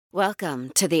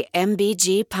Welcome to the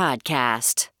MBG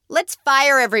Podcast. Let's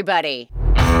fire everybody.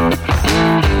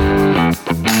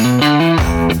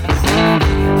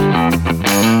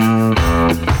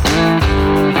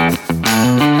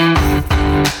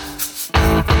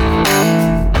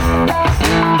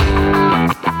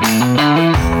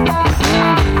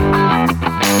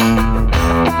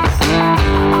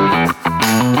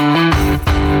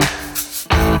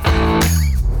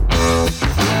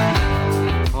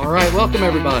 Welcome,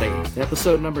 everybody, to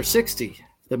episode number 60,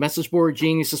 the Message Board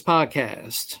Geniuses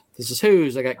podcast. This is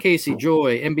Who's. I got Casey,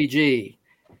 Joy, MBG.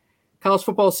 College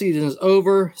football season is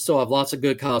over. Still have lots of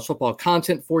good college football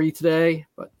content for you today,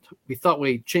 but we thought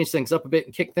we'd change things up a bit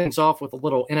and kick things off with a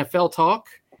little NFL talk.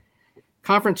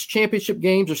 Conference championship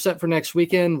games are set for next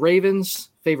weekend.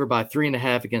 Ravens favored by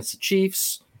 3.5 against the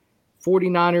Chiefs.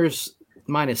 49ers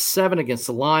 -7 against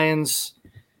the Lions.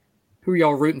 Who are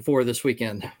y'all rooting for this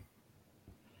weekend?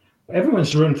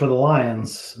 Everyone's rooting for the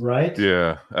Lions, right?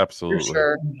 Yeah, absolutely. For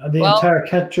sure. The entire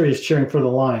country is cheering for the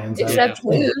Lions. Except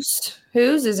Who's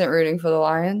isn't rooting for the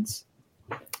Lions.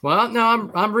 Well,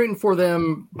 no, I'm rooting for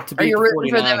them to beat You're the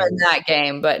rooting 49ers. for them in that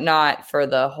game, but not for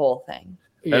the whole thing.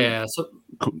 Yeah. So,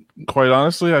 quite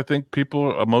honestly, I think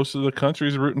most of the country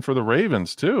is rooting for the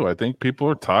Ravens too. I think people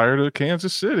are tired of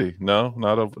Kansas City. No,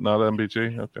 not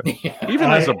MBG. Okay. Yeah.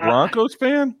 Even as a Broncos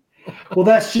fan. Well,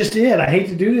 that's just it. I hate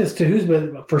to do this to Who's,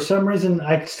 but for some reason,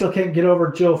 I still can't get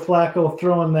over Joe Flacco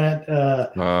throwing that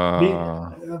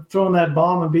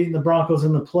bomb and beating the Broncos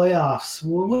in the playoffs.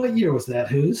 Well, what year was that,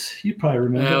 Who's? You probably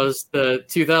remember. That was the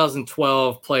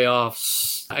 2012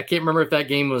 playoffs. I can't remember if that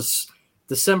game was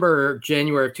December or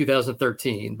January of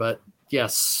 2013, but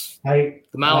yes, the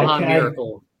Malahan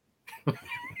Miracle.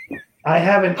 I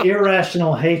have an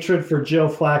irrational hatred for Joe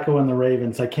Flacco and the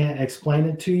Ravens. I can't explain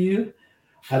it to you.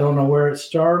 I don't know where it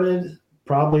started,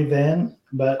 probably then,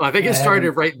 but I think it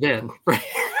started right then.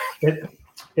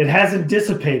 It hasn't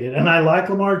dissipated, and I like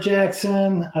Lamar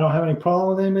Jackson. I don't have any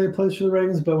problem with anybody that plays for the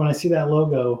Ravens, but when I see that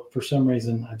logo, for some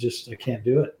reason, I can't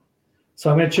do it. So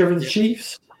I'm going to cheer for the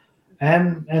Chiefs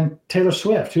and Taylor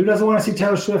Swift. Who doesn't want to see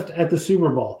Taylor Swift at the Super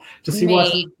Bowl?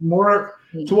 To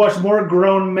watch more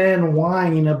grown men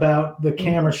whining about the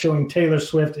camera showing Taylor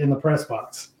Swift in the press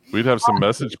box. We'd have some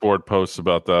message board posts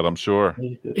about that, I'm sure.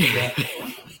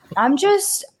 I'm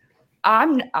not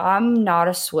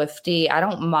a Swiftie. I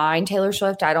don't mind Taylor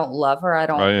Swift. I don't love her.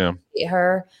 I am. Hate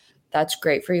her. That's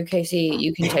great for you, Casey.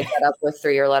 You can take that up with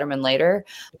 3 or Letterman later.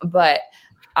 But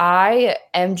I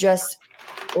am just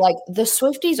like the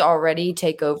Swifties already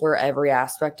take over every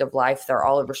aspect of life. They're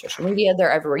all over social media. They're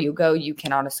everywhere you go. You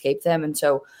cannot escape them. And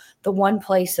so the one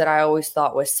place that I always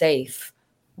thought was safe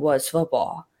was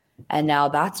football. And now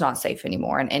that's not safe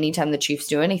anymore. And anytime the Chiefs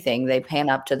do anything, they pan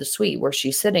up to the suite where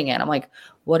she's sitting in. I'm like,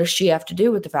 what does she have to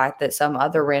do with the fact that some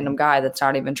other random guy that's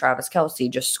not even Travis Kelce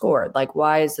just scored? Like,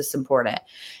 why is this important?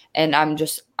 And I'm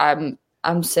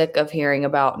sick of hearing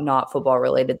about not football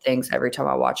related things every time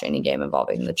I watch any game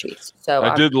involving the Chiefs. So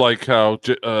I did like how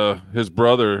his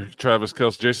brother, Travis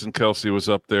Kelce, Jason Kelce, was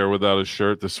up there without his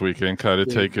shirt this weekend. Kind of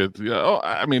take it.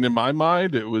 I mean, in my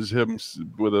mind, it was him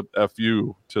with a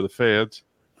FU to the fans.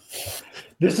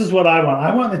 This is what I want.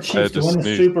 I want the Chiefs to win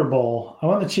the Super Bowl. I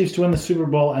want the Chiefs to win the Super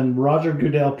Bowl and Roger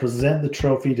Goodell present the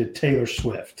trophy to Taylor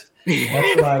Swift.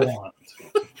 That's what I want.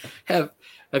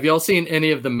 Have y'all seen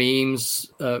any of the memes,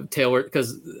 Taylor?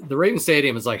 Because the Ravens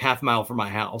Stadium is like half a mile from my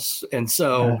house. And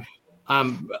so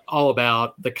I'm all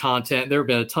about the content. There have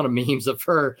been a ton of memes of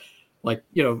her, like,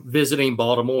 visiting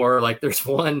Baltimore. Like there's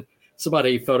one.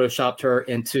 Somebody photoshopped her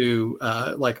into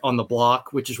like on the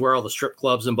block, which is where all the strip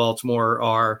clubs in Baltimore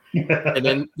are. And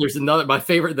then there's another. My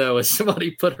favorite though is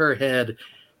somebody put her head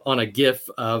on a GIF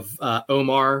of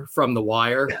Omar from The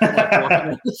Wire. Like, walking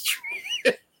down the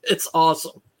street. It's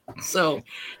awesome. So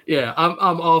yeah,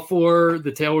 I'm all for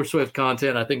the Taylor Swift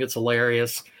content. I think it's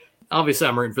hilarious. Obviously,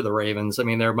 I'm rooting for the Ravens. I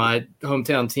mean, they're my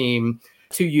hometown team.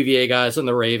 2 UVA guys on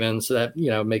the Ravens, so that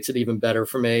makes it even better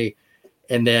for me.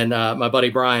 And then my buddy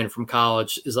Brian from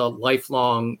college is a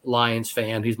lifelong Lions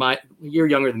fan. He's a year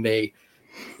younger than me.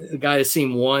 The guy has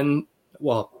seen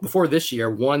before this year,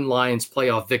 one Lions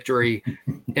playoff victory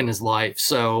in his life.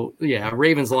 So, yeah,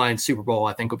 Ravens-Lions Super Bowl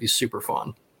I think will be super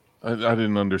fun. I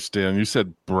didn't understand. You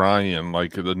said Brian,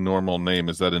 like the normal name.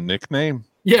 Is that a nickname?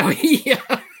 Yeah.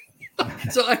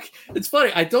 So it's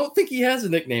funny. I don't think he has a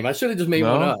nickname. I should have just made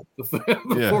one up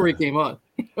before we came on.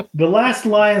 The last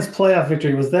Lions playoff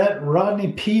victory, was that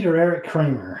Rodney Peete or Eric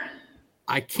Kramer?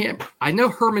 I know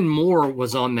Herman Moore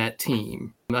was on that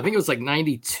team. I think it was like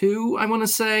 92, I want to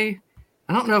say.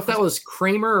 I don't know if that was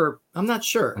Kramer or I'm not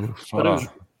sure. But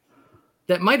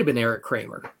that might have been Eric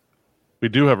Kramer. We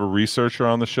do have a researcher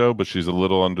on the show, but she's a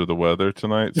little under the weather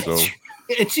tonight. So,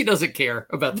 and she doesn't care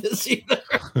about this either.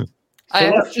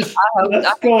 Let's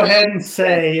go ahead and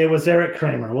say it was Eric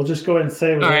Kramer. We'll just go ahead and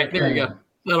say it was Eric Kramer. There you go.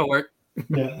 That'll work.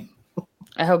 Yeah.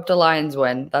 I hope the Lions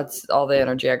win. That's all the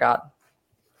energy I got.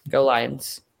 Go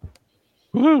Lions.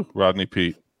 Woo! Rodney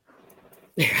Pete.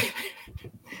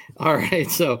 All right.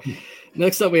 So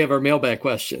next up, we have our mailbag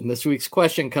question. This week's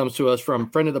question comes to us from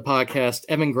friend of the podcast,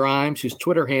 Evan Grimes, whose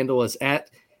Twitter handle is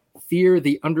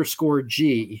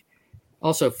 @fear_G.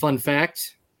 Also, fun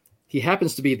fact, he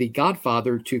happens to be the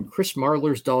godfather to Chris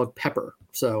Marlar's dog, Pepper.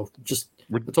 So just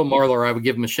I told Marlar I would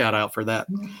give him a shout out for that.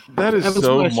 That is Evan's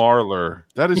so question. Marlar.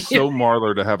 That is so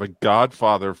Marlar to have a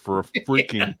godfather for a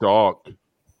freaking dog.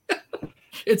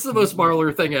 It's the most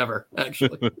Marlar thing ever,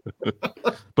 actually.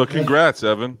 But congrats,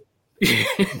 Evan.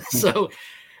 So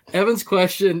Evan's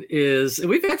question is, and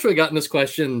we've actually gotten this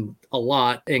question a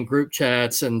lot in group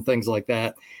chats and things like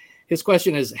that. His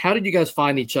question is, how did you guys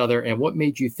find each other and what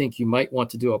made you think you might want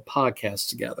to do a podcast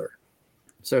together?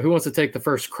 So who wants to take the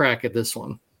first crack at this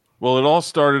one? Well, it all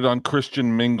started on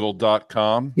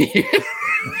christianmingle.com.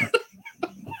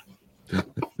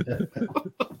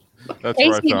 That's Casey,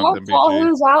 where I found don't call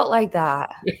who's out like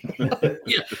that.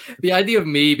 Yeah, the idea of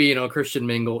me being on Christian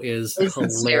Mingle is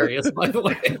hilarious, by the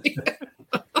way.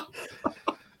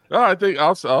 I think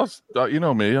I'll you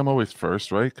know me, I'm always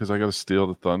first, right? Because I got to steal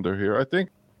the thunder here. I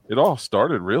think it all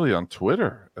started really on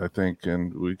Twitter, I think,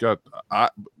 and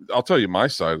I'll tell you my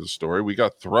side of the story. We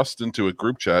got thrust into a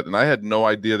group chat, and I had no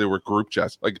idea there were group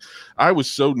chats. Like, I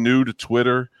was so new to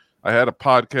Twitter. I had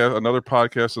another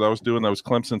podcast that I was doing that was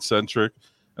Clemson centric.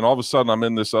 And all of a sudden, I'm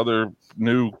in this other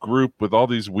new group with all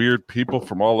these weird people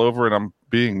from all over, and I'm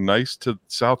being nice to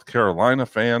South Carolina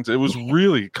fans. It was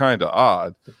really kind of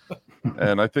odd.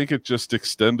 And I think it just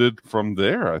extended from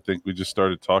there. I think we just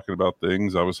started talking about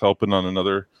things. I was helping on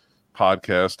another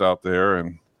podcast out there,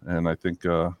 and I think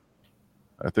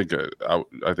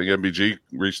MBG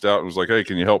reached out and was like, "Hey,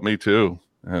 can you help me too?"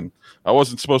 And I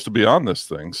wasn't supposed to be on this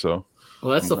thing, so.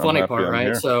 Well, that's the funny part, right?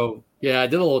 Here. So, yeah, I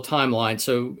did a little timeline.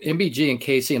 So, MBG and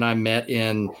Casey and I met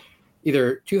in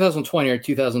either 2020 or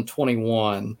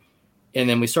 2021. And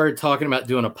then we started talking about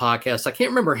doing a podcast. I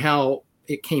can't remember how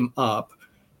it came up,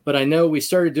 but I know we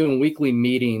started doing weekly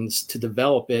meetings to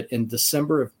develop it in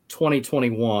December of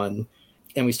 2021.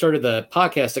 And we started the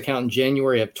podcast account in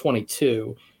January of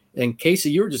 22. And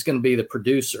Casey, you were just going to be the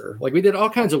producer. Like, we did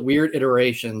all kinds of weird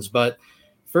iterations, but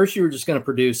first you were just going to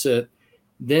produce it.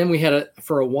 Then we had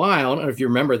for a while, I don't know if you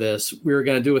remember this, we were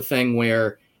going to do a thing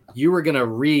where you were going to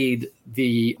read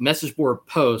the message board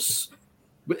posts,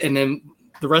 and then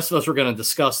the rest of us were going to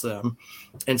discuss them.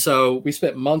 And so we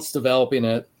spent months developing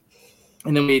it.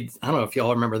 And then I don't know if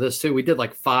y'all remember this too, we did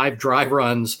like 5 dry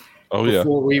runs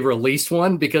before we released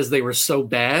one because they were so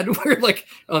bad. We're like,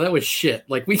 oh, that was shit.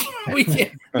 Like we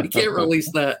can't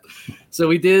release that. So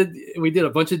we did a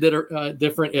bunch of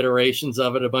different iterations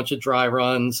of it, a bunch of dry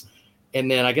runs. And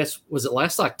then I guess, was it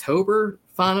last October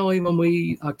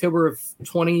finally October of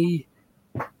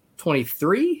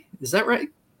 2023? Is that right?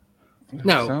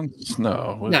 No.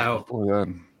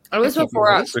 No. It was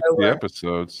before October. 60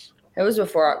 episodes. It was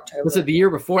before October. Was it the year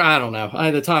before? I don't know.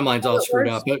 The timeline's all screwed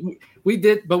up. But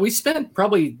we spent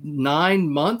probably 9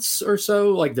 months or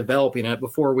so like developing it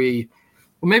before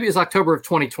maybe it's October of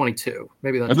 2022.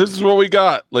 Maybe that's. And this is what we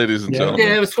got, ladies and gentlemen.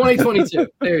 Yeah, it was 2022.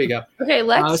 There you go. Okay,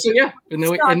 let's. Forget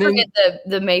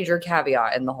the major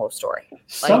caveat in the whole story.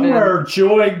 Somewhere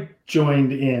Joy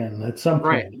joined in at some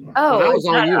point. Right. Oh, that was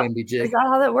all you, MBG. Is that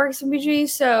how that works, MBG?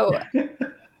 So,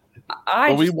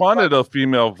 we wanted a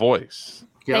female voice.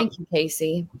 Thank you,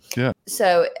 Casey. Yeah.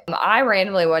 So I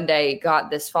randomly one day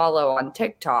got this follow on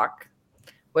TikTok,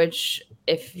 which,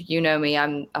 if you know me,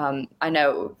 I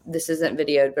know this isn't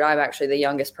videoed, but I'm actually the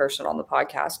youngest person on the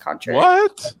podcast, contrary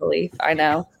to belief. I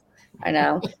know.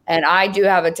 And I do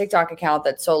have a TikTok account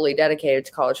that's solely dedicated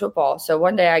to college football. So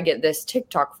one day I get this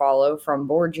TikTok follow from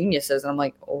Board Geniuses, and I'm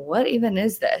like, what even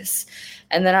is this?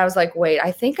 And then I was like, wait,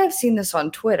 I think I've seen this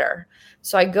on Twitter.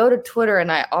 So I go to Twitter,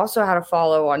 and I also had a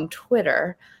follow on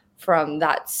Twitter from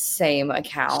that same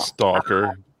account.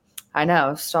 Stalker. I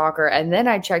know, stalker. And then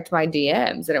I checked my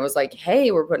DMs, and it was like, hey,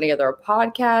 we're putting together a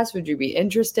podcast. Would you be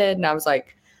interested? And I was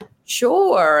like,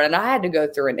 sure. And I had to go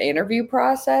through an interview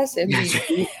process.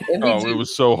 MBG, it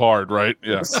was so hard, right?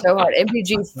 Yeah. It was so hard.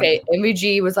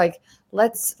 MBG was like,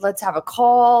 let's have a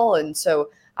call. And so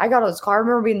I got on this call. I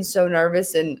remember being so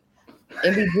nervous, and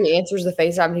MBG answers the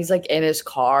FaceTime and he's like in his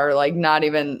car, like not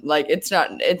even like it's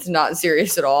not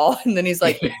serious at all. And then he's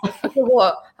like, okay,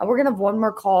 well, we're gonna have one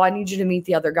more call. I need you to meet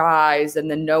the other guys. And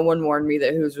then no one warned me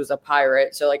that Who's was a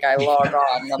pirate. So like I log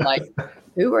on and I'm like,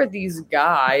 who are these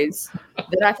guys?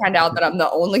 Then I find out that I'm the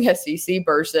only SEC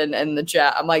person in the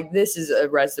chat. I'm like, this is a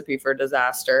recipe for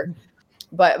disaster.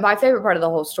 But my favorite part of the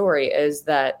whole story is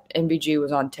that MBG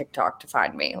was on TikTok to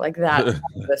find me. Like that's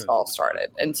how this all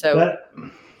started. And so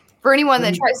for anyone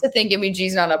that tries to think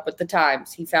MBG's not up with the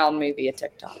times, he found me via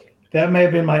TikTok. That may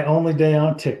have been my only day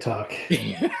on TikTok.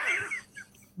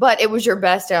 But it was your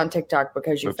best day on TikTok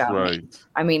because you found right. me.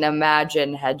 I mean,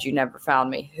 imagine had you never found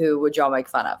me. Who would y'all make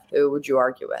fun of? Who would you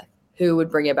argue with? Who would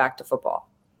bring it back to football?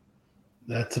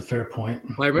 That's a fair point.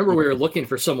 Well, I remember we were looking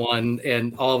for someone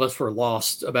and all of us were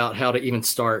lost about how to even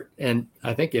start. And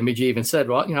I think MBG even said,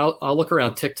 well, you know, I'll look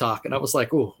around TikTok. And I was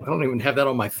like, oh, I don't even have that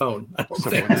on my phone. I don't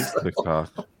think so.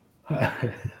 TikTok.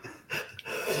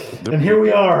 And here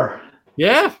we are.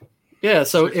 Yeah. Yeah.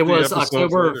 So it was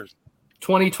October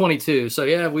 2022. So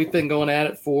yeah, we've been going at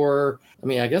it for, I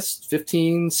mean, I guess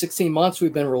 15, 16 months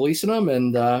we've been releasing them.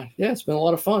 And yeah, it's been a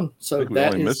lot of fun. So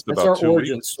that's our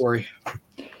origin story.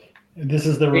 This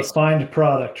is the refined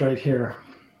product right here.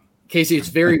 Casey, it's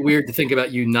very weird to think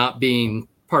about you not being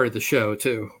part of the show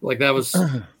too. Like that was,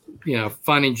 you know,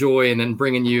 finding joy and then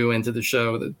bringing you into the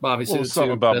show. That obviously was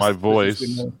something about my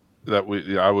voice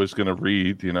that I was going to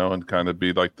read, you know, and kind of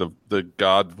be like the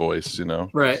God voice, you know.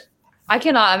 Right. I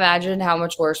cannot imagine how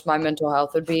much worse my mental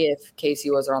health would be if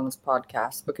Casey wasn't on this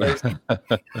podcast because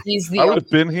he's the. I would have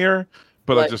been here,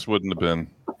 but I just wouldn't have been.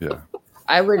 Yeah.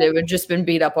 It would just been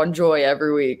beat up on Joy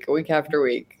every week after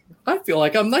week. I feel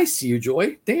like I'm nice to you,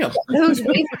 Joy. Damn.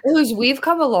 We've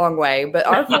come a long way, but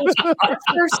our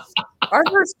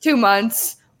first 2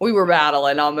 months we were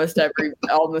battling almost every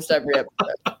episode.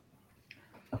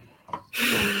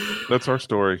 That's our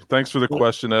story. Thanks for the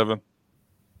question, Evan.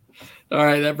 All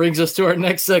right, that brings us to our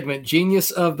next segment,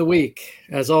 Genius of the Week.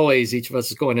 As always, each of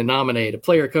us is going to nominate a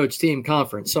player, coach, team,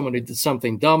 conference, someone who did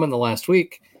something dumb in the last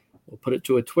week. We'll put it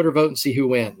to a Twitter vote and see who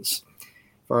wins.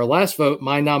 For our last vote,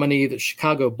 my nominee, the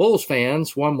Chicago Bulls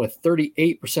fans, won with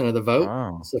 38% of the vote.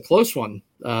 Wow. It's a close one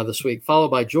this week,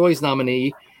 followed by Joy's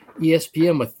nominee,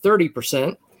 ESPN, with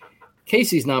 30%.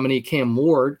 Casey's nominee, Cam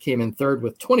Ward, came in third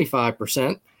with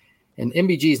 25%. And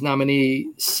MBG's nominee,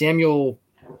 Samuel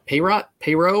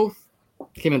Payro,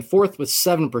 came in fourth with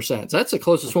 7%. So that's the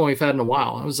closest one we've had in a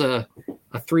while. It was a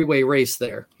three-way race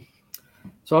there.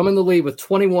 So I'm in the lead with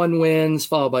 21 wins,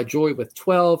 followed by Joy with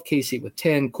 12, Casey with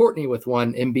 10, Courtney with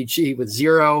 1, MBG with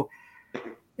 0.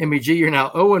 MBG, you're now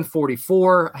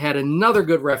 0-44. I had another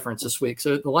good reference this week.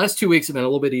 So the last 2 weeks have been a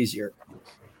little bit easier.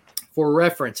 For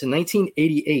reference, in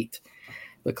 1988,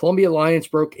 the Columbia Lions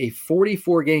broke a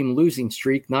 44-game losing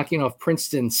streak, knocking off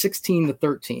Princeton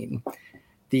 16-13.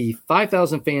 The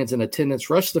 5,000 fans in attendance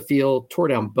rushed the field, tore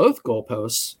down both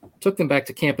goalposts, took them back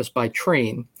to campus by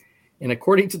train. And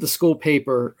according to the school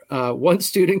paper, one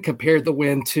student compared the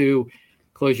win to,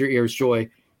 close your ears, Joy,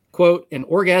 quote, an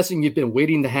orgasm you've been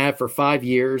waiting to have for 5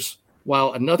 years,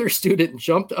 while another student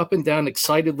jumped up and down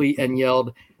excitedly and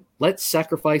yelled, let's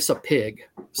sacrifice a pig.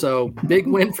 So big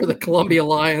win for the Columbia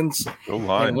Lions. Go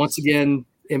Lions. And once again,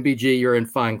 MBG, you're in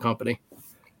fine company.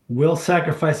 We'll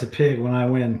sacrifice a pig when I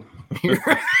win.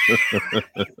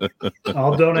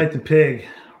 I'll donate the pig.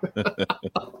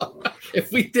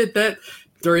 If we did that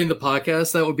during the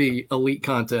podcast, that would be elite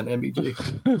content,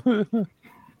 MBG.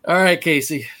 All right,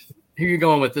 Casey, who are you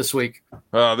going with this week?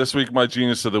 This week, my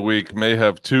genius of the week may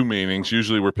have two meanings.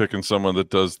 Usually we're picking someone that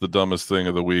does the dumbest thing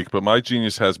of the week, but my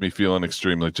genius has me feeling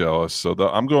extremely jealous. So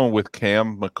I'm going with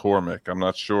Cam McCormick. I'm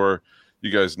not sure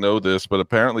you guys know this, but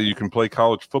apparently you can play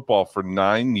college football for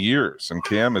 9 years, and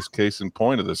Cam is case in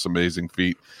point of this amazing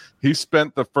feat. He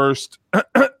spent the first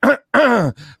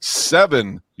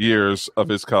 7 years of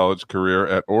his college career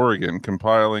at Oregon,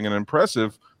 compiling an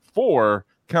impressive 4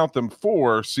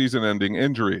 season-ending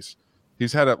injuries.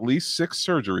 He's had at least 6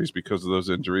 surgeries because of those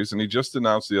injuries, and he just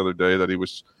announced the other day that he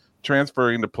was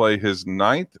transferring to play his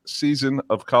 9th season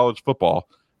of college football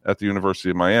at the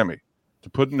University of Miami. To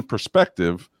put into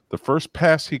perspective, the first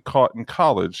pass he caught in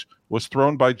college was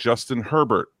thrown by Justin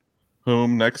Herbert,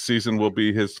 whom next season will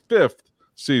be his 5th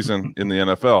season in the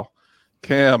NFL.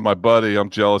 Cam, my buddy, I'm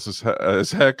jealous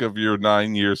as heck of your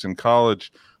 9 years in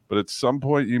college, but at some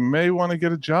point you may want to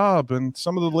get a job, and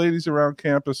some of the ladies around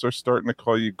campus are starting to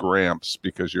call you Gramps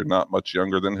because you're not much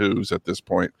younger than Who's at this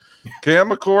point. Cam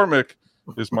McCormick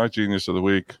is my genius of the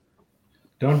week.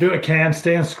 Don't do it, Cam.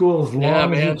 Stay in school as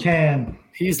long as you can.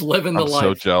 He's living the life. I'm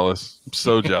so jealous. I'm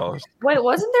so jealous. Wait,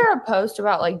 wasn't there a post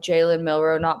about like Jalen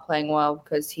Milroe not playing well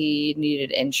because he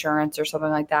needed insurance or something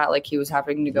like that? Like he was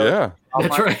having to go. Yeah,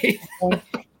 that's right.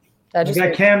 That just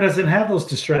Cam doesn't have those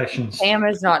distractions. Cam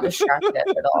is not distracted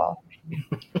at all.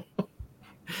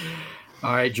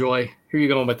 All right, Joy, who are you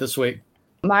going with this week?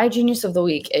 My genius of the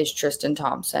week is Tristan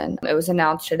Thompson. It was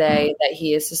announced today that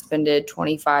he is suspended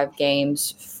 25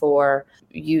 games for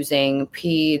using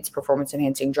PEDS,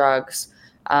 performance-enhancing drugs.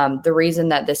 The reason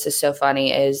that this is so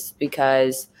funny is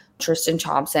because Tristan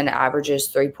Thompson averages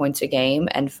 3 points a game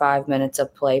and 5 minutes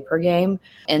of play per game.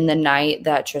 In the night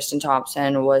that Tristan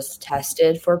Thompson was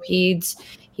tested for PEDS,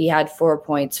 he had 4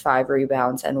 points, 5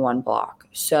 rebounds, and 1 block.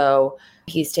 So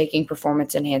he's taking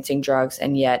performance-enhancing drugs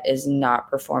and yet is not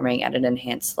performing at an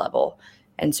enhanced level.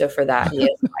 And so for that, he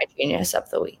is my genius of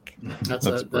the week. That's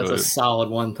a solid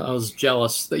one. I was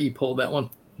jealous that you pulled that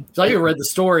one. So you read the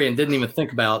story and didn't even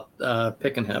think about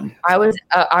picking him.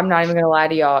 I'm not even going to lie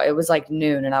to y'all. It was like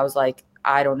noon, and I was like,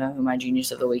 I don't know who my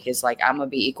genius of the week is. Like, I'm going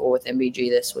to be equal with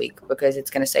MBG this week because it's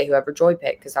going to say whoever Joy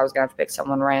picked because I was going to have to pick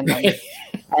someone random.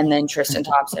 And then Tristan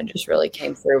Thompson just really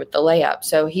came through with the layup.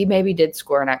 So he maybe did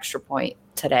score an extra point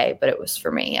today, but it was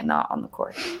for me and not on the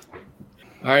court.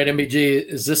 All right, MBG,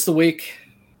 is this the week?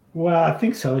 Well, I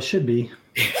think so. It should be.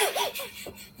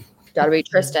 Got to be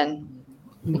Tristan.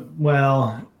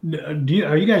 Well,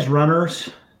 are you guys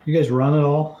runners? You guys run at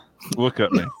all? Look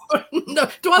at me. No,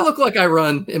 do I look like I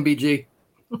run, MBG?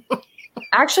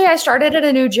 Actually, I started at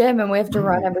a new gym and we have to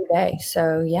run every day.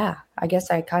 So, yeah, I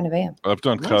guess I kind of am. I've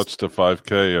done cuts to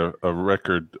 5K, a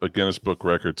record, a Guinness Book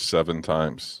record 7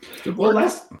 times. Well,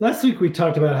 last week we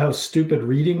talked about how stupid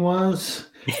reading was.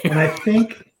 And I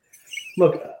think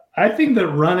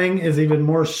that running is even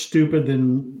more stupid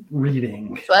than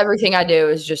reading. So everything I do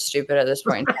is just stupid at this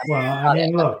point. Well,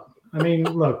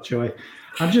 look, Joy,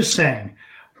 I'm just saying,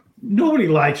 nobody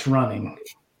likes running,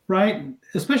 right?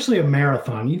 Especially a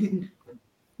marathon. You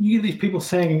get these people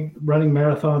saying running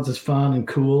marathons is fun and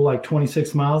cool, like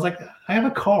 26 miles. Like, I have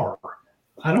a car.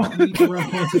 I don't need to run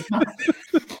 26 miles.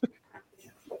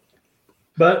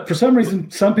 But for some reason,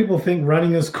 some people think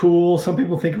running is cool. Some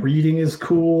people think reading is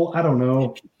cool. I don't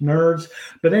know, nerds.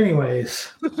 But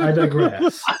anyways, I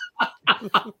digress.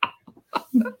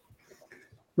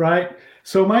 Right?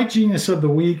 So my genius of the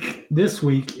week this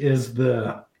week is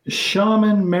the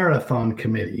Xiamen Marathon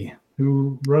Committee,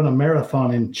 who run a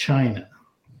marathon in China.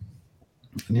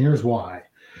 And here's why.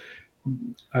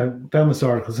 I found this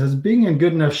article. It says, being in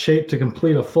good enough shape to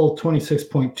complete a full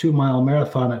 26.2-mile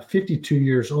marathon at 52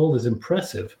 years old is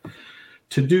impressive.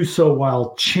 To do so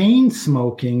while chain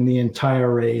smoking the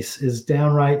entire race is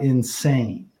downright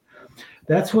insane.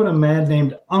 That's what a man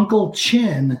named Uncle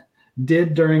Chen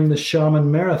did during the Xiamen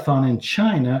Marathon in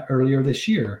China earlier this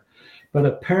year. But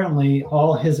apparently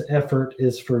all his effort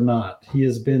is for naught. He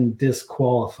has been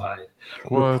disqualified.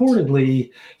 What?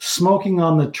 Reportedly, smoking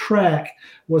on the track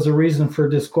was a reason for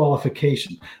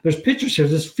disqualification. There's pictures here.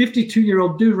 This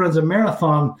 52-year-old dude runs a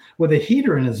marathon with a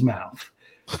heater in his mouth,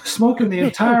 smoking the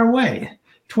entire way.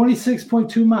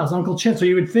 26.2 miles, Uncle Chen. So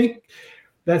you would think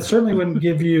that certainly wouldn't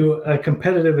give you a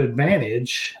competitive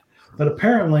advantage, but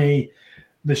apparently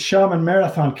the Xiamen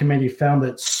Marathon Committee found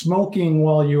that smoking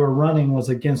while you were running was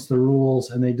against the rules,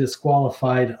 and they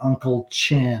disqualified Uncle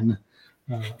Chen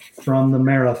from the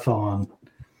marathon.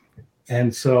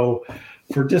 And so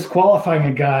for disqualifying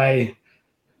a guy,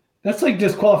 that's like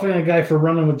disqualifying a guy for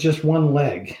running with just one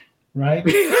leg, right?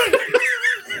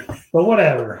 But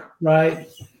whatever, right?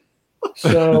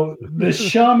 So the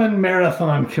Xiamen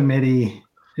Marathon Committee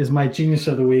is my genius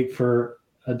of the week for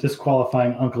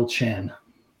disqualifying Uncle Chen.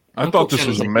 I thought this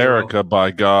was America,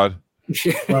 by God.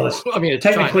 Well,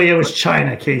 technically it was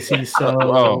China, Casey.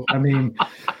 So,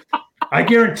 I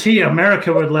guarantee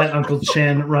America would let Uncle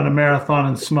Chen run a marathon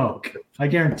and smoke. I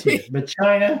guarantee it. But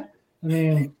China,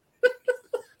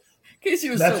 Casey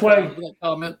was that's so why. proud of that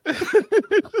comment.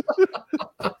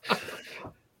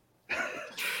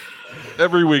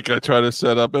 Every week I try to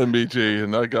set up MBG,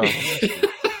 and I got him.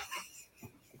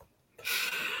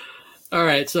 All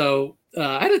right, so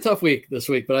I had a tough week this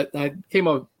week, but I came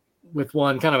up with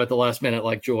one kind of at the last minute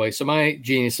like Joy. So my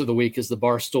genius of the week is the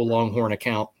Barstool Longhorn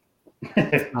account.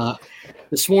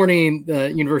 This morning,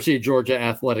 the University of Georgia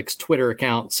Athletics Twitter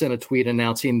account sent a tweet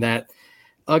announcing that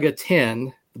Uga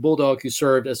 10, the bulldog who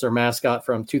served as their mascot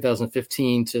from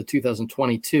 2015 to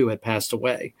 2022, had passed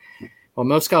away. While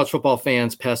most college football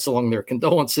fans passed along their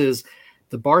condolences,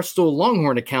 the Barstool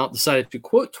Longhorn account decided to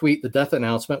quote tweet the death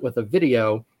announcement with a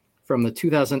video from the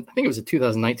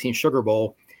 2019 Sugar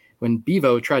Bowl when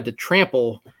Bevo tried to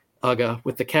trample UGA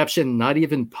with the caption, "Not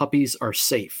even puppies are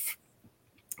safe."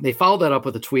 They followed that up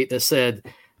with a tweet that said,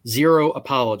 "Zero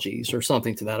apologies," or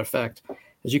something to that effect.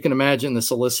 As you can imagine,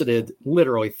 this elicited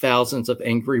literally thousands of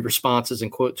angry responses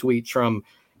and quote tweets from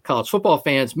college football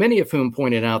fans, many of whom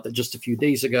pointed out that just a few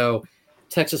days ago,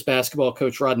 Texas basketball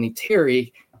coach Rodney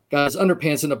Terry got his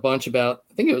underpants in a bunch about,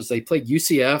 I think it was they played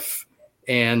UCF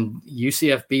and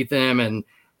UCF beat them, and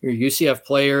your UCF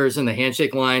players in the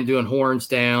handshake line doing horns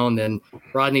down. And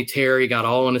Rodney Terry got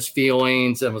all in his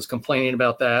feelings and was complaining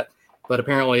about that. But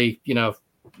apparently,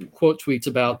 quote tweets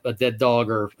about a dead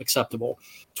dog are acceptable.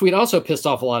 Tweet also pissed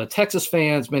off a lot of Texas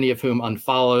fans, many of whom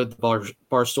unfollowed the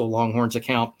Barstool Longhorns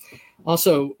account.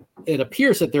 Also, it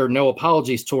appears that their No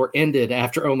Apologies tour ended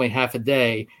after only half a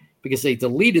day because they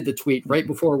deleted the tweet right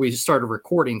before we started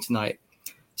recording tonight.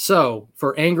 So,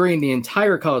 for angering the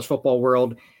entire college football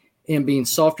world and being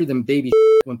softer than baby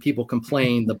when people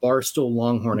complain, the Barstool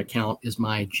Longhorn account is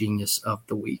my genius of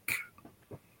the week.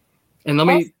 And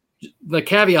the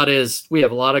caveat is we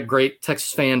have a lot of great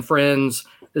Texas fan friends.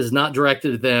 This is not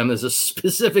directed at them. This is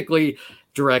specifically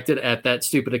directed at that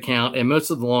stupid account. And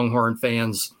most of the Longhorn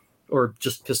fans are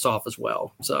just pissed off as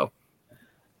well. So,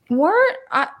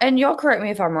 and y'all correct me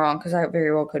if I'm wrong, because I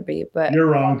very well could be, but you're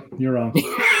wrong.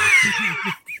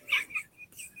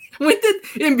 When did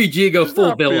MBG go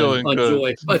full villain on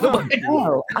Joy? By the way,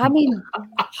 no, I mean,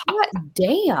 hot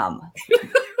damn.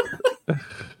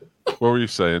 What were you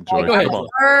saying, Joy? I'm a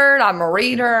bird, I'm a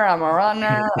reader, I'm a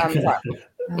runner. I'm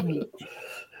sorry.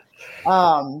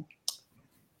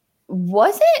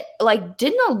 Was it like,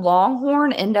 didn't a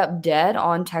Longhorn end up dead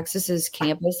on Texas's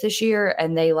campus this year?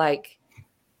 And they I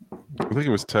think it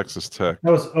was Texas Tech.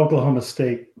 That was Oklahoma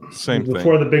State. Same thing.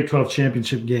 Before the Big 12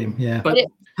 championship game. Yeah. But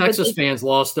Texas fans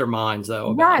lost their minds,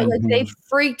 though. Right. Like they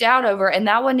freaked out over, and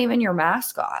that wasn't even your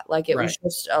mascot. Like it was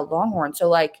just a Longhorn.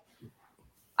 So I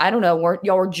don't know.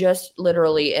 Y'all were just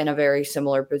literally in a very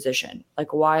similar position.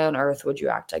 Like, why on earth would you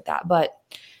act like that? But,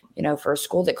 for a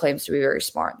school that claims to be very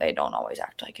smart, they don't always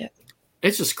act like it.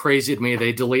 It's just crazy to me.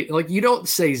 They delete, you don't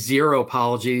say zero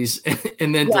apologies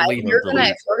and then delete them.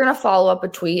 If we're going to follow up a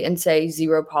tweet and say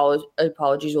zero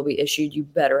apologies will be issued, you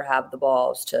better have the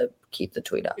balls to keep the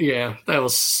tweet up. Yeah, that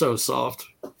was so soft.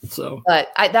 So, but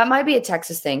that might be a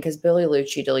Texas thing because Billy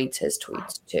Lucci deletes his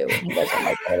tweets too. He doesn't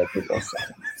like other people say.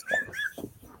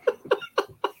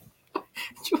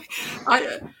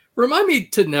 Remind me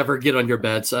to never get on your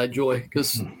bad side, Joy,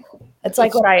 because it's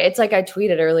like I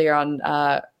tweeted earlier on.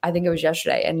 I think it was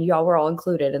yesterday, and y'all were all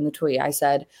included in the tweet. I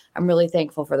said I'm really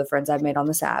thankful for the friends I've made on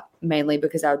this app, mainly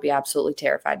because I would be absolutely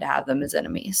terrified to have them as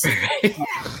enemies.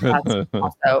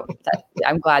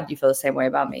 I'm glad you feel the same way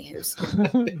about me.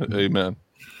 Amen.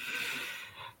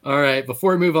 All right.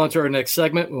 Before we move on to our next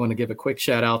segment, we want to give a quick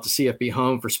shout out to CFB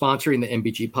Home for sponsoring the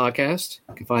MBG podcast.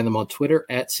 You can find them on Twitter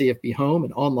at CFB Home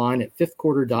and online at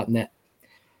fifthquarter.net.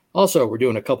 Also, we're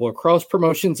doing a couple of cross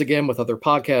promotions again with other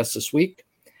podcasts this week.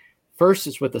 First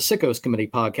is with the Sickos Committee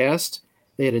podcast.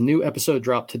 They had a new episode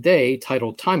drop today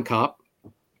titled Time Cop,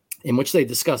 in which they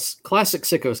discuss classic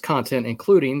Sickos content,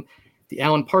 including the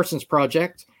Alan Parsons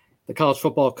Project, the college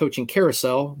football coaching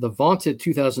carousel, the vaunted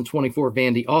 2024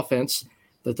 Vandy offense,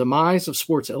 the demise of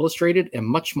Sports Illustrated, and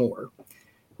much more.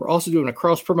 We're also doing a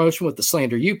cross promotion with the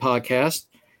Slander You podcast.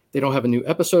 They don't have a new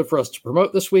episode for us to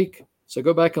promote this week, so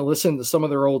go back and listen to some of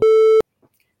their old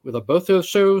with both those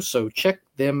shows, so check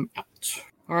them out.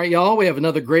 All right, y'all, we have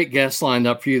another great guest lined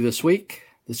up for you this week.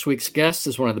 This week's guest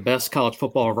is one of the best college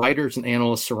football writers and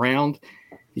analysts around.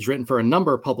 He's written for a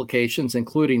number of publications,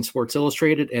 including Sports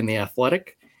Illustrated and The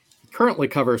Athletic. He currently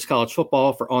covers college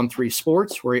football for On3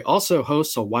 Sports, where he also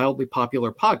hosts a wildly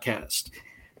popular podcast.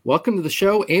 Welcome to the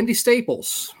show, Andy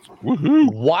Staples.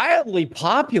 Woohoo. Wildly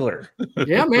popular.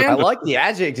 Yeah, man. I like the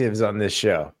adjectives on this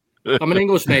show. I'm an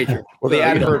English major. Well, the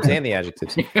adverbs and the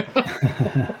adjectives.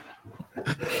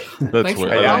 That's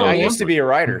what I used to be a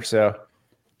writer, so.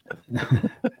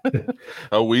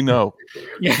 Oh, we know.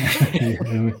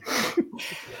 Yeah.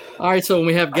 All right, so when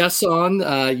we have guests on,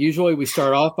 usually we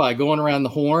start off by going around the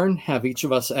horn, have each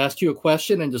of us ask you a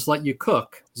question, and just let you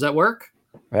cook. Does that work?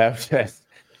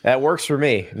 That works for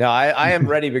me. No, I am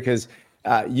ready because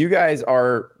you guys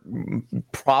are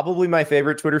probably my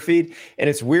favorite Twitter feed. And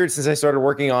it's weird since I started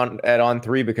working at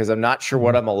On3 because I'm not sure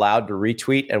what I'm allowed to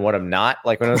retweet and what I'm not.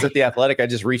 Like when I was at The Athletic, I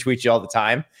just retweet you all the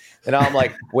time. And now I'm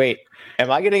like, wait, am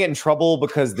I going to get in trouble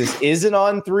because this is an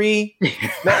On3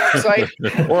 network site?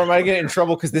 Or am I going to get in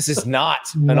trouble because this is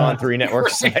not an On3 network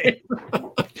site?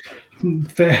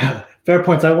 Fair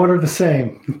points. I wonder the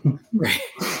same.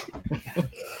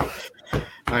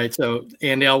 All right, so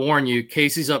Andy, I'll warn you,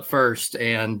 Casey's up first,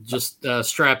 and just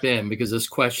strap in because his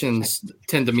questions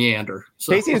tend to meander.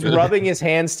 So. Casey's rubbing his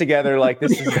hands together like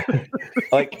this is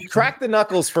like crack the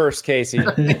knuckles first, Casey.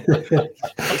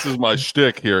 This is my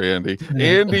shtick here, Andy.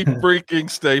 Andy freaking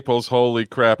Staples. Holy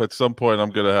crap. At some point, I'm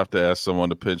going to have to ask someone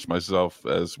to pinch myself,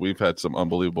 as we've had some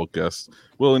unbelievable guests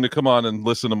willing to come on and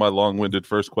listen to my long-winded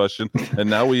first question. And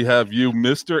now we have you,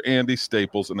 Mr. Andy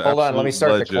Staples. Hold on, let me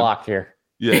start legend. The clock here.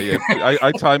 Yeah.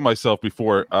 I timed myself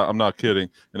before. I'm not kidding.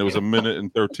 And it was 1 minute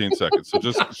and 13 seconds. So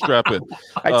just strap in.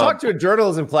 I talked to a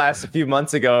journalism class a few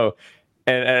months ago,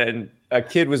 and a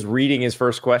kid was reading his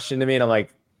first question to me. And I'm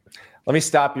like, let me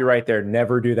stop you right there.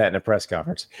 Never do that in a press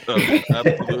conference.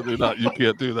 Absolutely not. You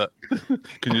can't do that.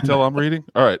 Can you tell I'm reading?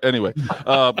 All right. Anyway,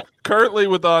 currently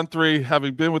with On3,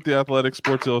 having been with The Athletic,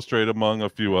 Sports Illustrated, among a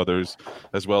few others,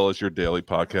 as well as your daily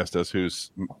podcast, as who's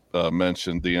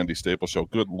mentioned, the Andy Staples Show.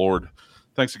 Good Lord.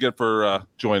 Thanks again for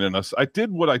joining us. I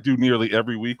did what I do nearly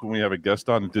every week when we have a guest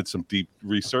on and did some deep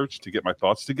research to get my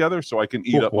thoughts together so I can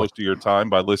eat up most of your time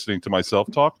by listening to myself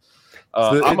talk.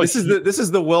 This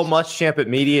is the Will Muschamp at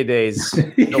Media Days.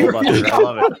 I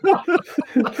love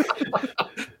it.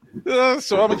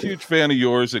 So I'm a huge fan of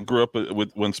yours and grew up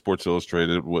with when Sports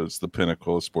Illustrated was the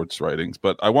pinnacle of sports writings.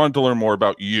 But I wanted to learn more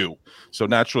about you. So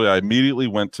naturally, I immediately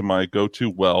went to my go-to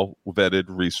well-vetted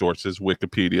resources,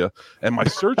 Wikipedia, and my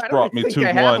search brought me to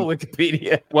one.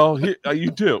 Wikipedia. Well,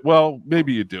 you do. Well,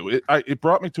 maybe you do. It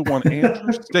brought me to one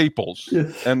Andrew Staples,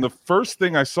 and the first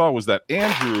thing I saw was that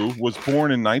Andrew was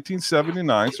born in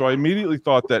 1979. So I immediately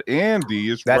thought that Andy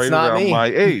is right around my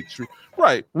age.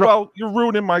 Right. Well, you're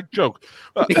ruining my joke.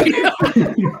 Which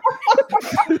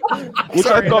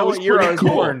I thought was pretty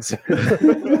cool.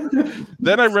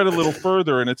 Then I read a little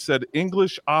further, and it said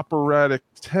English operatic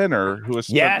tenor who has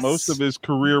spent most of his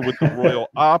career with the Royal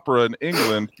Opera in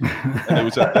England. And it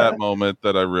was at that moment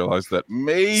that I realized that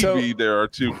maybe there are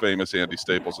two famous Andy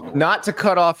Staples in the world. Not to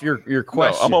cut off your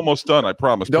question. No, I'm almost done. I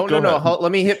promise. No.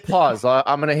 Let me hit pause.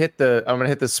 I'm gonna hit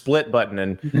the split button,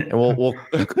 and we'll.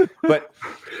 But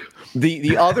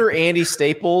the other Andy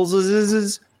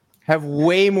Staples have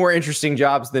way more interesting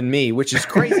jobs than me, which is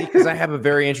crazy because I have a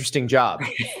very interesting job.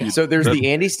 So there's the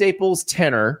Andy Staples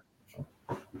tenor.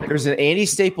 There's an Andy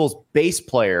Staples bass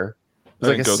player.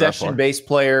 There's like a session bass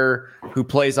player who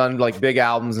plays on like big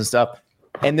albums and stuff.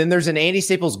 And then there's an Andy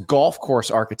Staples golf course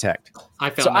architect. I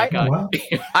found that guy. Wow.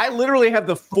 I literally have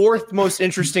the fourth most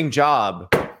interesting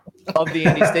job of the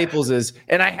Andy Stapleses,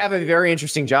 and I have a very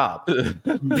interesting job.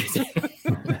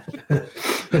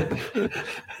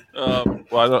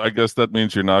 Well, I guess that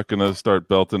means you're not going to start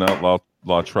belting out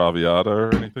La Traviata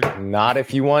or anything? Not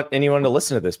if you want anyone to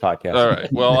listen to this podcast. All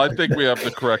right. Well, I think we have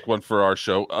the correct one for our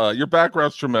show. Your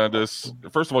background's tremendous.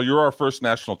 First of all, you're our first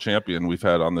national champion we've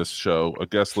had on this show, a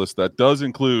guest list that does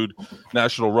include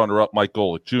national runner-up Mike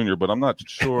Golick Jr., but I'm not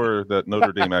sure that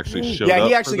Notre Dame actually showed up. Yeah,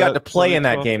 he actually got to play in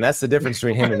that game. That's the difference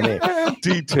between him and me.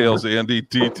 Details, Andy,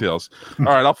 details. All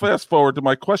right, I'll fast forward to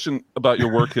my question about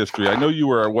your work history. I know you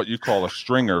were what you call a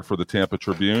stringer for the Tampa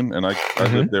Tribune, and I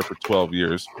lived there for 12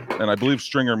 years, and I believe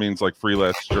stringer means like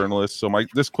freelance journalist. So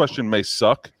this question may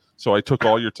suck. So I took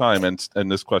all your time,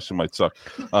 and this question might suck,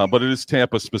 but it is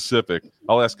Tampa specific.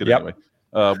 I'll ask it anyway.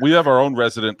 We have our own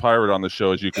resident pirate on the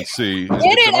show, as you can see. Get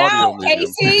it out,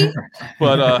 Casey.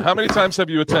 But how many times have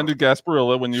you attended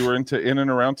Gasparilla when you were in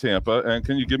and around Tampa? And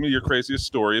can you give me your craziest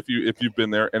story if you've been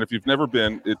there? And if you've never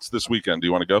been, it's this weekend. Do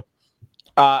you want to go?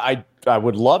 I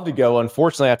would love to go.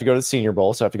 Unfortunately, I have to go to the Senior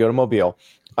Bowl, so I have to go to Mobile.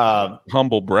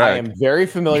 Humble brag. I am very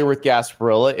familiar with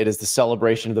Gasparilla. It is the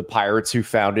celebration of the Pirates who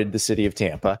founded the city of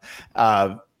Tampa.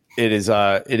 It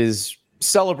is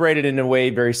celebrated in a way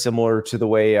very similar to the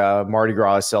way Mardi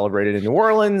Gras is celebrated in New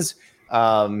Orleans.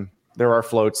 There are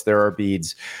floats, there are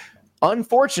beads.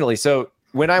 Unfortunately, so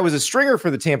when I was a stringer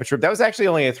for the Tampa trip, that was actually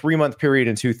only a 3-month period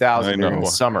in 2000 during the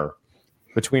summer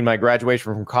between my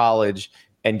graduation from college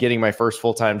and getting my first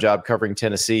full-time job covering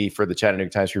Tennessee for the Chattanooga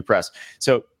Times-Free Press.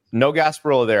 So no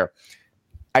Gasparilla there.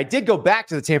 I did go back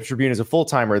to the Tampa Tribune as a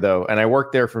full-timer, though, and I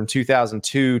worked there from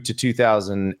 2002 to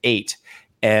 2008.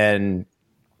 And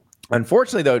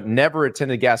unfortunately, though, never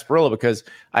attended Gasparilla because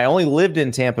I only lived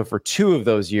in Tampa for 2 of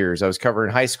those years. I was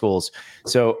covering high schools.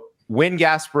 So when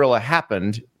Gasparilla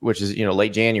happened, which is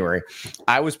late January,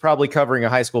 I was probably covering a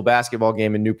high school basketball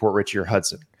game in Newport Richey or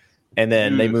Hudson. And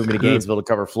then they moved me to Gainesville to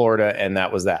cover Florida, and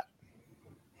that was that.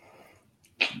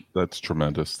 That's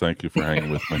tremendous. Thank you for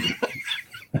hanging with me.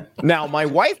 Now, my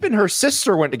wife and her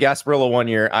sister went to Gasparilla one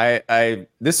year.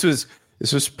 This was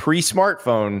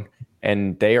pre-smartphone,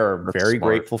 and they are very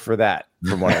grateful for that.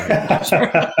 From what I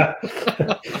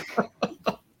heard.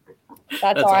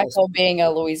 That's how awesome. I feel being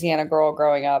a Louisiana girl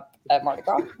growing up at Mardi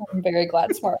Gras. I'm very glad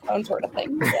smartphones were a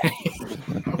thing.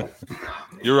 Yeah.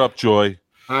 You're up, Joy.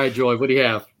 All right, Joy, what do you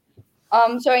have?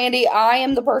 So Andy, I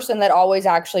am the person that always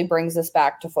actually brings us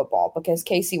back to football because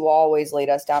Casey will always lead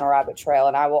us down a rabbit trail,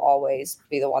 and I will always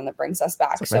be the one that brings us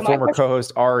back. So my former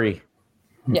co-host Ari.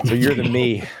 Yeah. So you're the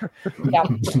me. Yeah.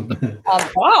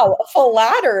 Wow,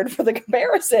 flattered for the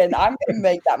comparison. I'm going to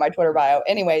make that my Twitter bio.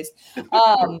 Anyways,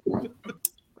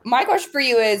 my question for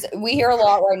you is: we hear a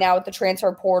lot right now with the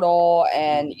transfer portal,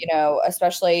 and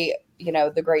especially.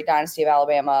 The great dynasty of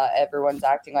Alabama, everyone's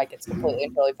acting like it's completely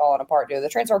and totally fallen apart due to the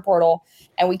transfer portal.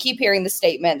 And we keep hearing the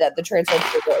statement that the transfer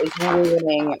portal is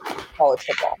ruining college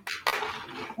football.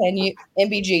 And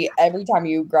MBG, every time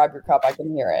you grab your cup, I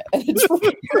can hear it.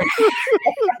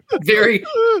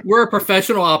 We're a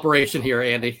professional operation here,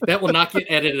 Andy. That will not get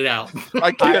edited out.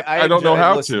 I don't know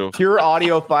how to. Pure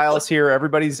audio files here.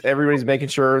 Everybody's making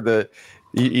sure that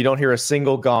you don't hear a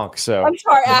single gonk. So I'm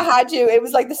sorry, I had to. It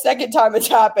was like the second time it's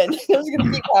happened. It was going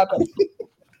to keep happening.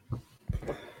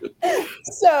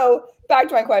 So back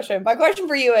to my question. My question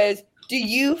for you is: do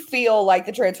you feel like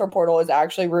the transfer portal is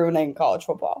actually ruining college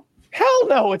football? Hell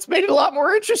no! It's made it a lot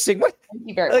more interesting. Thank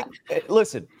you very much.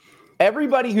 Listen,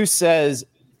 everybody who says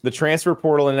the transfer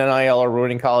portal and NIL are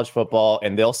ruining college football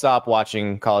and they'll stop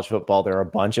watching college football, they're a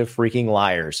bunch of freaking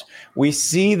liars. We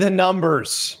see the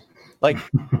numbers. Like,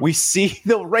 we see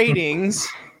the ratings,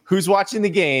 who's watching the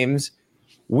games.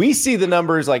 We see the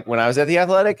numbers, like when I was at The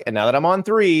Athletic, and now that I'm on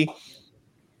 3,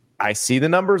 I see the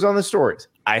numbers on the stories.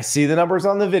 I see the numbers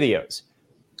on the videos.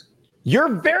 You're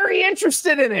very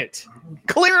interested in it,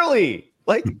 clearly.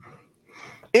 Like,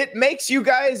 it makes you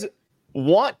guys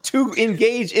want to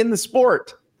engage in the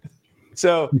sport.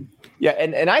 So, yeah,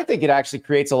 and I think it actually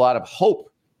creates a lot of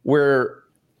hope where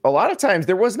a lot of times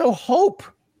there was no hope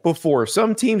before.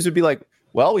 Some teams would be like,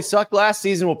 well, we sucked last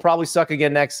season. We'll probably suck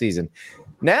again next season.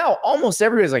 Now, almost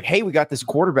everybody's like, hey, we got this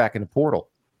quarterback in the portal.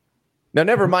 Now,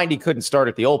 never mind he couldn't start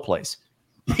at the old place.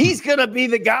 He's going to be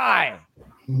the guy.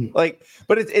 But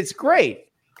it's great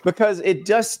because it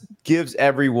just gives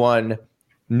everyone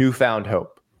newfound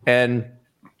hope. And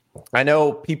I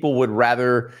know people would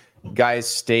rather guys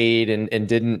stayed and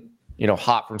didn't,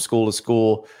 hop from school to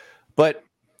school. But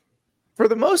for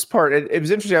the most part, it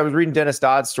was interesting. I was reading Dennis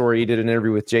Dodd's story. He did an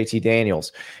interview with JT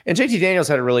Daniels. And JT Daniels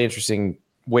had a really interesting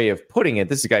way of putting it.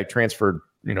 This is a guy who transferred,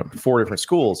 4 different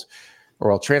schools,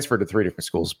 or transferred to 3 different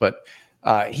schools. But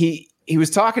he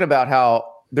was talking about how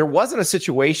there wasn't a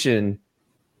situation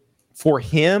for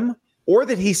him or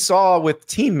that he saw with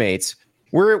teammates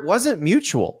where it wasn't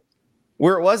mutual,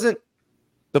 where it wasn't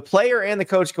the player and the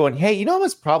coach going, hey,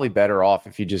 it's probably better off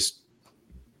if you just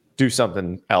do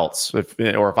something else,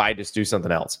 or if I just do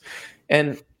something else.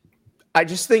 And I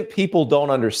just think people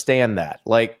don't understand that.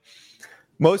 Like,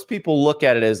 most people look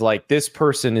at it as like, this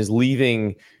person is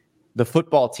leaving the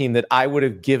football team that I would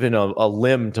have given a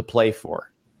limb to play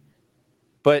for.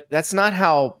 But that's not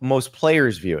how most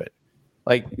players view it.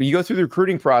 Like, you go through the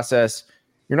recruiting process,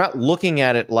 you're not looking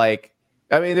at it like,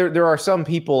 there are some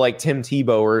people like Tim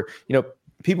Tebow or,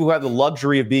 people who have the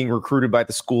luxury of being recruited by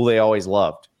the school they always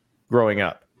loved growing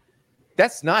up.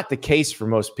 That's not the case for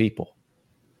most people.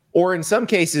 Or in some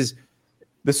cases,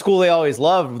 the school they always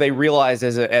loved, they realize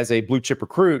as a blue chip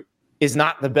recruit is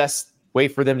not the best way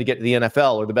for them to get to the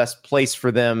NFL or the best place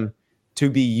for them to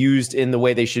be used in the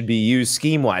way they should be used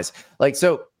scheme wise. Like,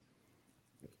 so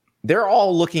they're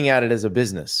all looking at it as a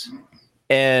business.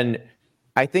 And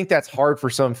I think that's hard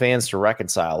for some fans to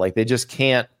reconcile. Like, they just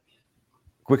can't,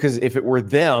 because if it were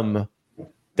them,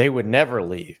 they would never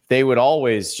leave. They would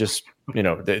always just,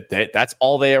 that's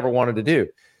all they ever wanted to do.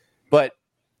 But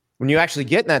when you actually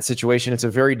get in that situation, it's a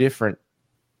very different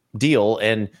deal.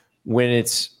 And when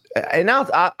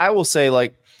I will say,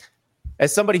 like,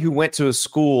 as somebody who went to a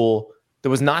school that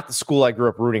was not the school I grew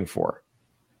up rooting for,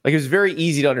 like, it was very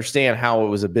easy to understand how it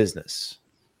was a business.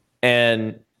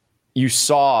 And you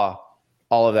saw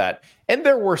all of that. And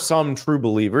there were some true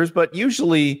believers, but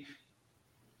usually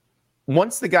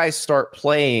once the guys start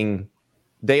playing,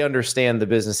 they understand the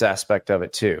business aspect of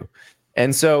it too.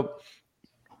 And so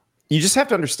you just have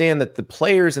to understand that the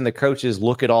players and the coaches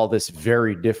look at all this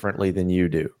very differently than you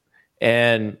do.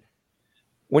 And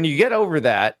when you get over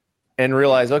that and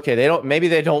realize, okay, maybe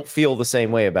they don't feel the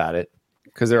same way about it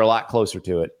because they're a lot closer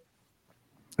to it.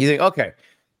 You think, okay,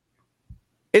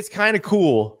 it's kind of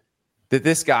cool that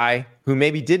this guy who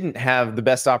maybe didn't have the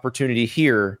best opportunity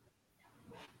here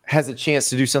has a chance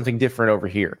to do something different over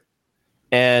here.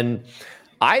 And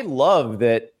I love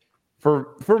that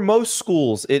for most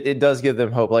schools, it does give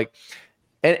them hope. Like,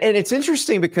 and it's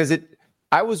interesting because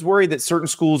I was worried that certain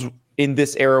schools in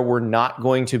this era we're not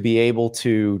going to be able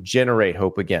to generate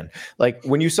hope again. Like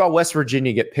when you saw West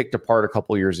Virginia get picked apart a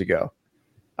couple years ago,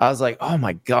 I was like, oh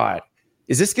my God,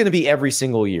 is this going to be every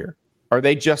single year? Are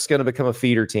they just going to become a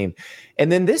feeder team?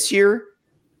 And then this year,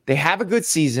 they have a good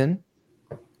season.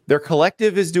 Their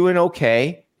collective is doing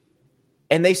okay.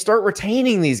 And they start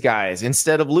retaining these guys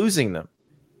instead of losing them.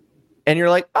 And you're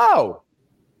like, oh,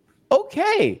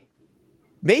 okay.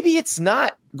 Maybe it's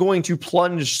not going to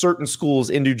plunge certain schools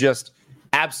into just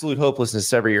absolute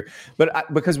hopelessness every year.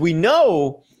 But because we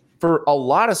know for a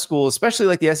lot of schools, especially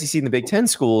like the SEC and the Big Ten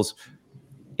schools,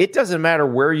 it doesn't matter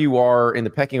where you are in the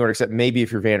pecking order, except maybe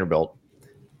if you're Vanderbilt.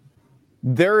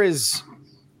 There is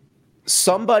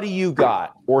somebody you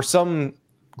got or some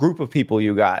group of people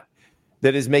you got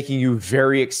that is making you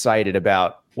very excited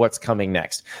about what's coming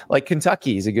next. Like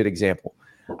Kentucky is a good example.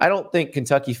 I don't think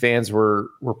Kentucky fans were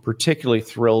particularly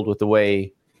thrilled with the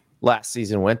way last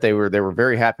season went. They were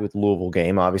very happy with the Louisville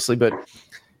game, obviously, but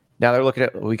now they're looking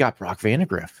at, we got Brock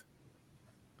Vandagriff.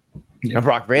 Yeah. Now,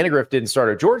 Brock Vandagriff didn't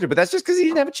start at Georgia, but that's just because he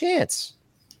didn't have a chance.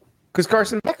 Because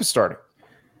Carson Beck was starting.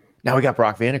 Now we got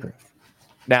Brock Vandagriff.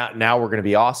 Now we're going to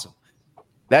be awesome.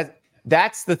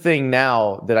 That's the thing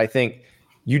now that I think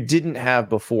you didn't have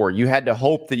before. You had to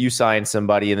hope that you signed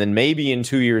somebody, and then maybe in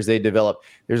 2 years they develop.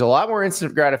 There's a lot more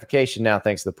instant gratification now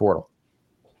thanks to the portal.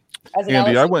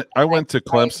 Andy, I went to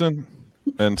Clemson,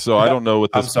 and so I don't know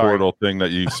what this portal thing that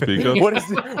you speak of.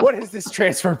 What is this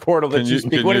transfer portal that you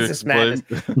speak? What is this madness?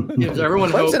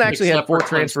 Clemson actually had 4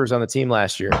 transfers on the team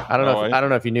last year. I don't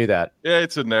know if you knew that. Yeah,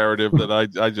 it's a narrative that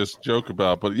I just joke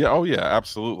about, but yeah,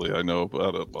 absolutely, I know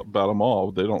about them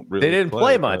all. They didn't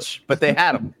play much, but they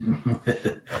had them.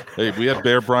 Hey, we had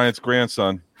Bear Bryant's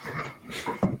grandson.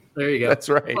 There you go. That's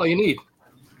right. All you need.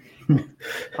 All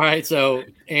right, so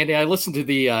Andy, I listened to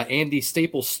the Andy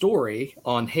Staples story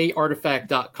on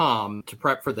HeyArtifact.com to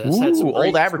prep for this. Ooh,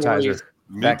 old advertiser.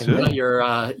 Back in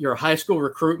your high school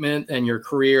recruitment and your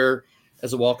career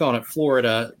as a walk-on at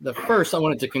Florida. First, I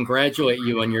wanted to congratulate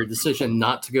you on your decision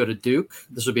not to go to Duke.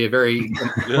 This would be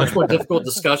a much more difficult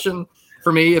discussion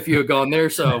for me if you had gone there.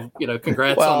 So,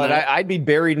 congrats on that. Well, I'd be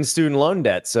buried in student loan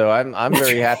debt, so I'm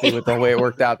very happy with the way it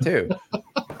worked out too.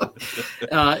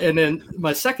 And then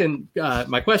my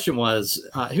question was,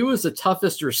 who was the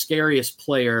toughest or scariest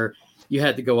player you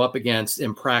had to go up against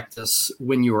in practice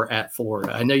when you were at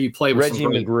Florida? I know you played with Reggie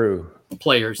McGrew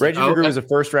players. Reggie McGrew was a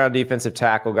first-round defensive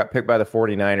tackle, got picked by the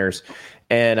 49ers.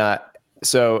 And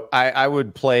so I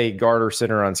would play guard or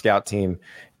center on scout team.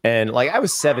 And I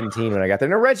was 17 when I got there.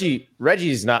 Now,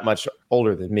 Reggie's not much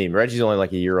older than me. Reggie's only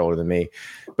like a year older than me,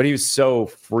 but he was so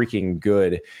freaking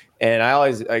good. And I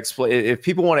always explain, if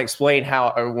people want to explain how,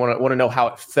 I want to know how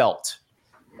it felt.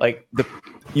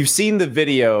 You've seen the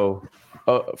video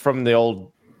from the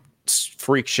old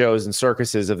freak shows and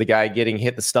circuses of the guy getting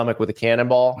hit the stomach with a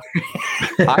cannonball.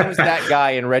 I was that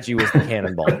guy, and Reggie was the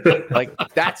cannonball.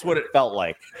 That's what it felt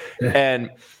like.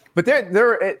 But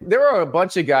there are a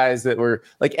bunch of guys that were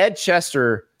like Ed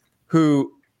Chester,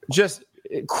 who just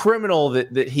criminal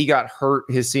that he got hurt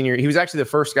his senior. He was actually the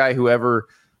first guy who ever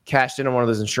cashed in on one of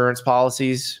those insurance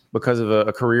policies because of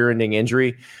a career-ending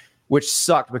injury, which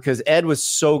sucked because Ed was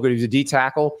so good. He was a D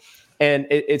tackle. And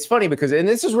it's funny because, and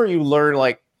this is where you learn,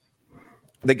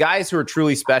 the guys who are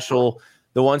truly special,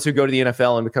 the ones who go to the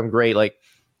NFL and become great,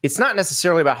 it's not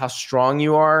necessarily about how strong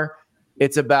you are.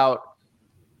 It's about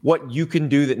what you can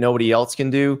do that nobody else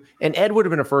can do. And Ed would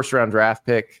have been a first-round draft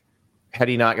pick had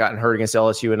he not gotten hurt against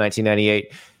LSU in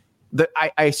 1998.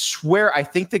 I swear, I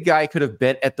think the guy could have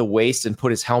bent at the waist and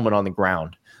put his helmet on the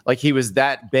ground. He was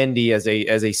that bendy as a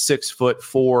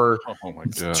 6'4",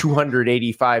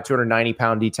 285, 290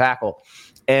 pound D tackle.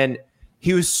 And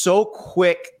he was so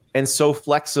quick and so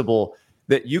flexible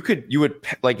that you would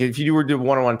if you were to do a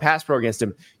one-on-one pass pro against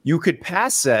him, you could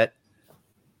pass set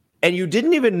and you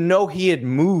didn't even know he had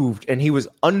moved and he was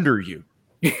under you.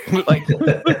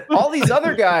 All these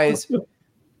other guys,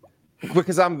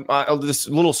 because I'm this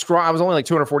little scrawny, I was only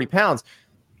 240 pounds.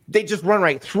 They just run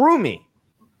right through me.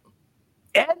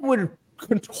 Ed would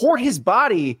contort his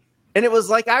body, and it was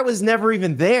like I was never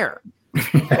even there.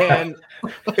 And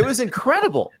it was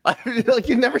incredible.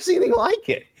 You'd never seen anything like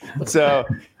it. So,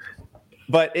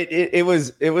 but it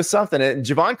was something. And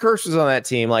Javon Curse was on that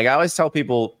team. I always tell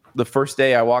people, the first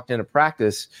day I walked into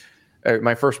practice,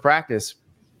 my first practice,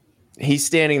 he's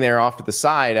standing there off to the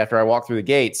side after I walk through the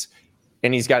gates.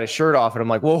 And he's got his shirt off, and I'm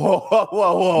like,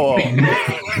 whoa.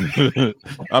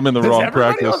 I'm in the wrong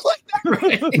practice.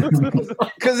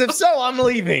 Because if so, I'm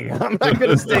leaving. I'm not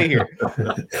going to stay here.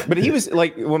 But he was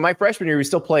when my freshman year, he was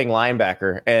still playing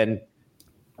linebacker. And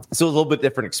so it was a little bit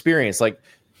different experience.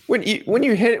 when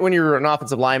you're an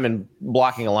offensive lineman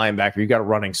blocking a linebacker, you got a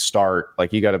running start,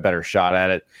 like you got a better shot at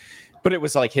it. But it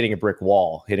was like hitting a brick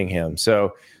wall, hitting him.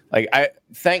 So like I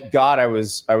thank God I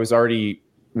was already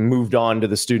moved on to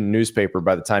the student newspaper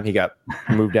by the time he got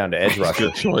moved down to edge rusher.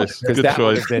 Good choice. Because that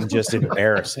would have been just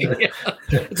embarrassing. Yeah.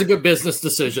 It's a good business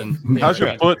decision. How's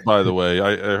your foot, by the way?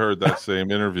 I heard that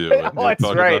same interview. That's right.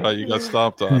 About how you got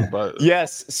stomped on. But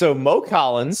yes. So Mo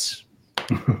Collins,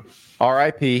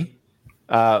 R.I.P.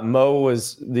 Mo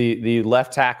was the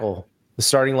left tackle, the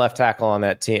starting left tackle on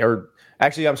that team. Or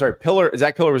actually, I'm sorry,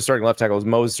 Zach Pillar was starting left tackle.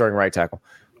 Mo was starting right tackle.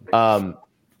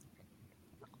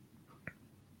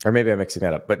 Or maybe I'm mixing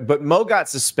that up. But Mo got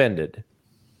suspended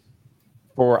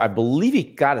for, I believe he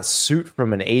got a suit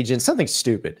from an agent, something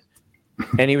stupid.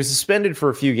 And he was suspended for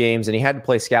a few games, and he had to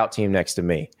play scout team next to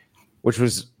me, which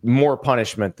was more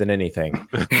punishment than anything.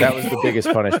 That was the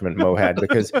biggest punishment Mo had,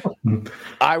 because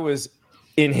I was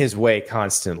in his way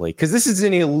constantly. Because this is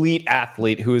an elite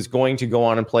athlete who is going to go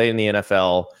on and play in the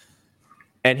NFL,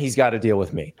 and he's got to deal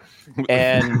with me.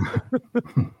 And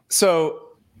so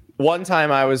one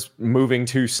time I was moving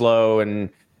too slow and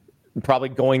probably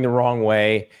going the wrong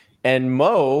way, and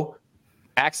Mo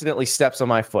accidentally steps on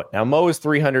my foot. Now, Mo is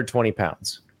 320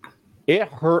 pounds. It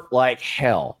hurt like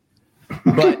hell.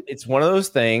 But it's one of those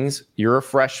things. You're a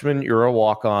freshman. You're a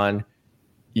walk-on.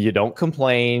 You don't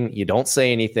complain. You don't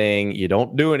say anything. You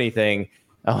don't do anything.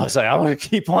 I was like, I want to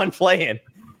keep on playing.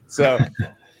 So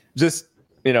just,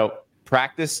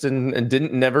 practiced and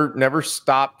didn't never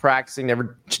stopped practicing,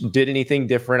 never did anything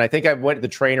different. I think I went to the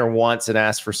trainer once and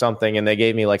asked for something, and they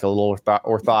gave me like a little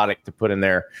orthotic to put in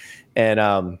there.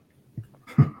 And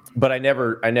but I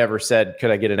never said,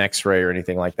 could I get an x-ray or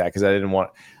anything like that? Because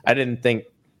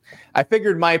I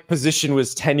figured my position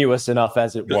was tenuous enough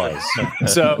as it was.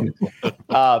 So,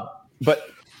 but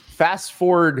fast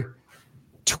forward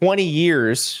 20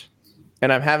 years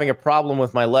and I'm having a problem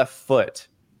with my left foot,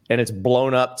 and it's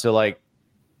blown up to like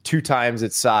 2 times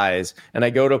its size. And I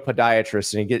go to a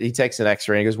podiatrist, and he takes an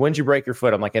x-ray, and he goes, "When'd you break your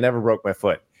foot?" I'm like, "I never broke my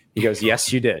foot." He goes,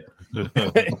 "Yes, you did."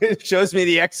 It shows me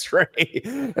the x-ray,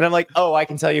 and I'm like, "Oh, I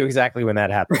can tell you exactly when that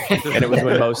happened." And it was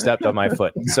when Mo stepped on my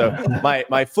foot. So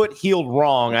my foot healed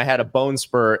wrong. I had a bone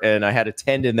spur, and I had a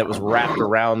tendon that was wrapped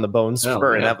around the bone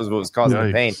spur, and that was what was causing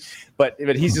the pain. But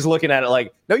he's just looking at it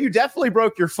like, "No, you definitely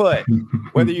broke your foot,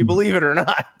 whether you believe it or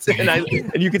not."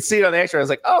 And you could see it on the x-ray. I was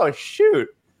like, "Oh shoot.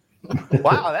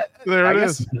 Wow,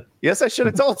 Yes, I should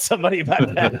have told somebody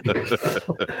about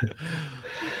that."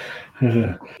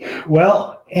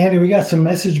 Well, Andy, we got some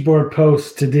message board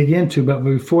posts to dig into, but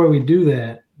before we do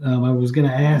that, I was going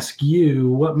to ask you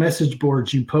what message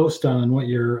boards you post on and what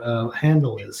your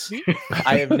handle is.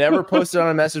 I have never posted on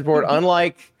a message board,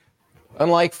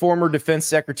 unlike former Defense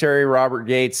Secretary Robert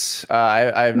Gates.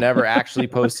 I have never actually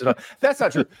posted on. That's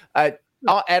not true. At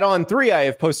On3, I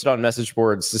have posted on message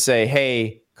boards to say,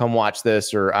 "Hey, come watch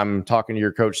this," or "I'm talking to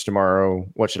your coach tomorrow.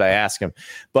 What should I ask him?"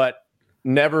 But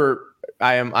never.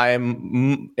 I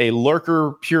am a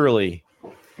lurker purely,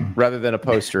 rather than a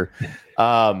poster.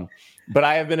 But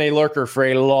I have been a lurker for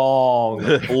a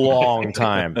long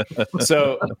time.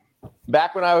 So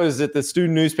back when I was at the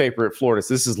student newspaper at Florida,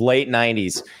 so this is late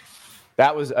 90s.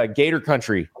 That was Gator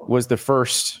Country was the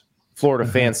first Florida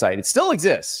fan site. It still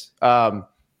exists,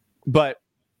 but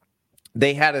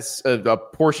they had a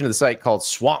portion of the site called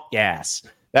Swamp Gas.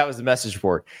 That was the message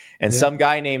board, and some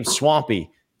guy named Swampy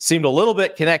seemed a little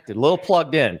bit connected, a little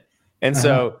plugged in. And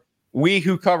so we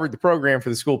who covered the program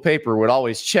for the school paper would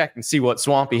always check and see what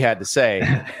Swampy had to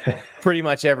say pretty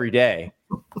much every day.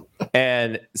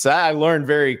 And so I learned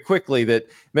very quickly that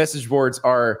message boards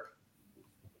are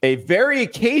a very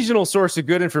occasional source of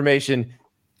good information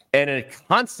and a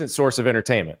constant source of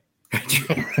entertainment.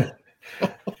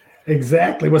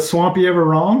 Exactly. Was Swampy ever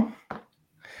wrong?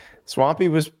 Swampy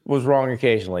was wrong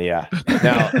occasionally, yeah.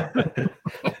 Now,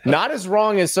 not as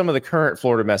wrong as some of the current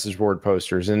Florida message board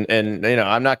posters, and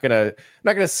I'm not gonna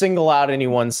single out any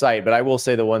one site, but I will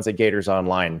say the ones at Gators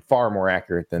Online far more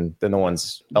accurate than the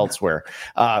ones elsewhere.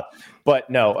 But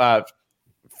no,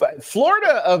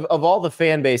 Florida of all the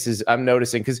fan bases, I'm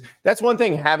noticing, because that's one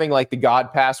thing, having like the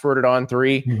God password at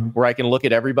On3, where I can look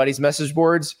at everybody's message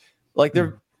boards, like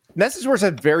they're. Message boards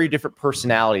have very different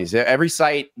personalities. Every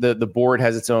site, the board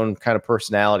has its own kind of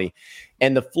personality.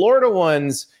 And the Florida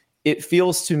ones, it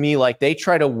feels to me like they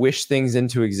try to wish things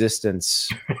into existence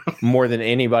more than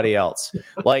anybody else.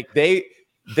 Like there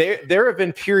have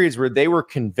been periods where they were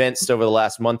convinced over the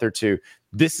last month or two,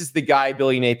 this is the guy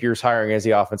Billy Napier's hiring as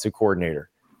the offensive coordinator.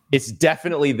 It's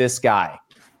definitely this guy.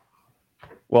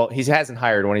 Well, he hasn't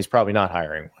hired one. He's probably not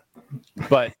hiring one.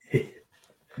 But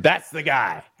That's the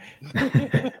guy.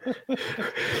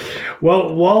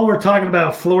 Well, while we're talking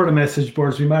about Florida message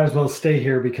boards, we might as well stay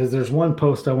here because there's one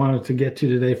post I wanted to get to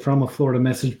today from a Florida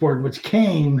message board, which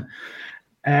came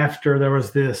after there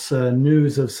was this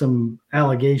news of some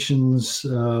allegations.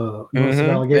 The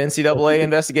NCAA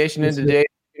investigation into Jaden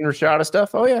Rashada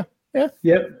stuff. Oh, yeah. Yeah.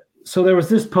 Yep. So there was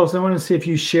this post. I want to see if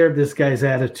you shared this guy's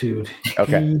attitude.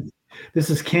 Okay. This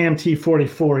is Cam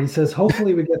T44. He says,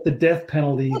 hopefully we get the death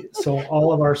penalty so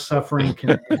all of our suffering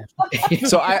can end.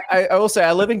 So I will say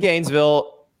I live in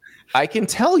Gainesville. I can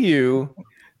tell you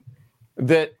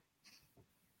that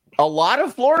a lot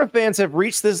of Florida fans have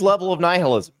reached this level of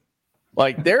nihilism.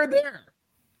 Like they're there.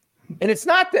 And it's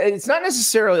not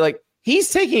necessarily like he's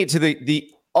taking it to the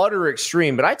utter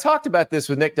extreme. But I talked about this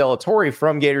with Nick Delatorre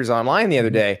from Gators Online the other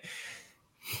day.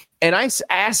 And I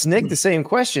asked Nick the same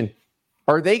question.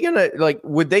 Are they going to,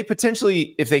 would they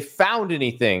potentially, if they found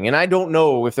anything, and I don't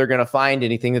know if they're going to find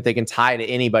anything that they can tie to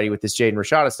anybody with this Jaden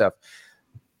Rashada stuff.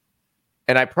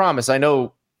 And I promise, I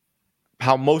know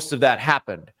how most of that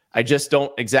happened. I just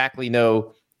don't exactly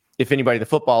know if anybody in the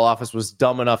football office was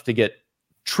dumb enough to get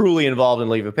truly involved and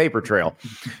leave a paper trail.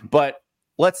 But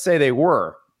let's say they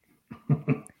were.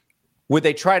 Would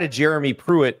they try to Jeremy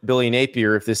Pruitt, Billy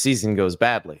Napier if this season goes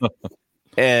badly?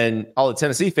 And all the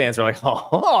Tennessee fans are like,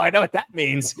 oh, I know what that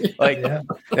means.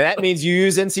 That means you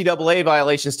use NCAA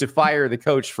violations to fire the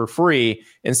coach for free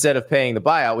instead of paying the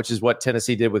buyout, which is what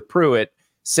Tennessee did with Pruitt,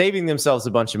 saving themselves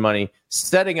a bunch of money,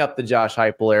 setting up the Josh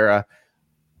Heupel era.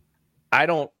 I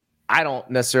don't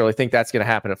necessarily think that's going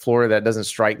to happen at Florida. That doesn't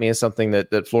strike me as something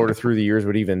that Florida through the years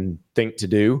would even think to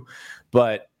do.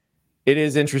 But it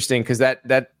is interesting because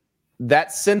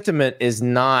that sentiment is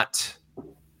not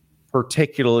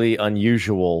particularly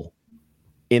unusual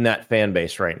in that fan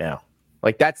base right now.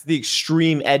 Like that's the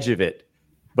extreme edge of it,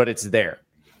 but it's there.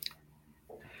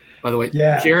 By the way,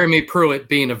 Jeremy Pruitt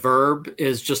being a verb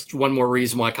is just one more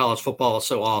reason why college football is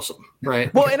so awesome,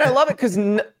 right? Well, and I love it because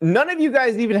none of you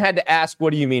guys even had to ask,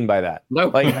 what do you mean by that? No.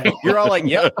 Like you're all like,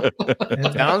 yep,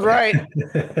 sounds right.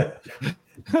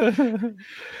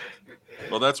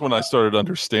 Well, that's when I started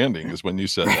understanding is when you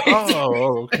said that.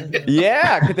 Oh, okay.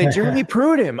 Yeah, could they Jeremy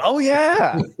Pruitt him? Oh,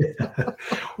 yeah.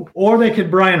 Or they could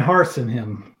Brian Harsin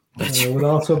him. It would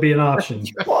also be an option.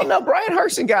 Well, no, Brian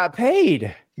Harsin got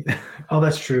paid. Oh,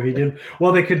 that's true. He did.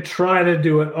 Well, they could try to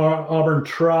do it. Auburn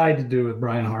tried to do it with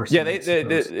Brian Harsin.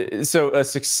 Yeah, so a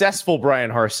successful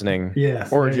Brian Harsining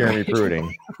or Jeremy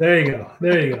Pruitting. There you go.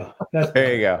 There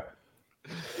you go.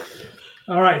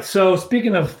 All right. So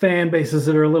speaking of fan bases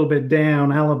that are a little bit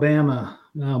down, Alabama,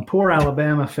 poor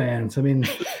Alabama fans. I mean,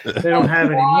 they don't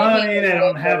have any money. They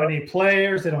don't have any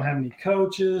players. They don't have any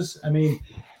coaches. I mean,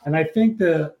 and I think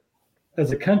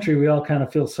as a country, we all kind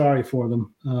of feel sorry for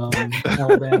them,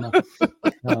 Alabama.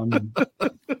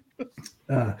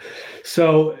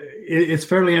 So it's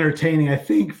fairly entertaining. I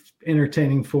think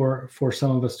entertaining for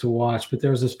some of us to watch. But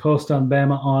there was this post on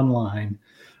Bama Online.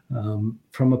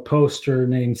 From a poster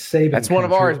named Saban. That's one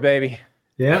of ours, baby.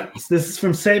 Yeah, this is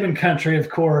from Saban Country, of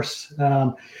course.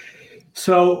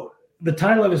 So the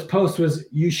title of his post was,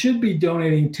 "You should be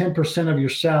donating 10% of your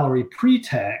salary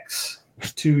pre-tax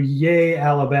to Yay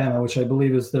Alabama," which I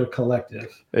believe is their collective.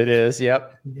 It is,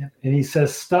 yep. And he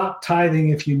says, "Stop tithing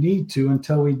if you need to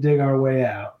until we dig our way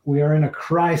out. We are in a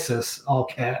crisis," all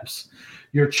caps.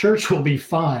 "Your church will be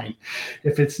fine.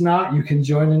 If it's not, you can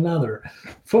join another.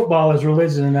 Football is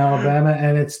religion in Alabama,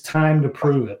 and it's time to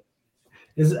prove it."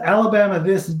 Is Alabama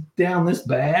this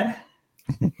bad?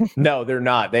 No, they're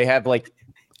not. They have like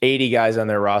 80 guys on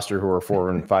their roster who are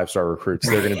 4- and 5-star recruits.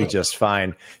 They're going to be just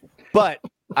fine. But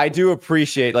I do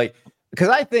appreciate, because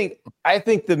I think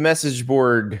the message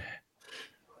board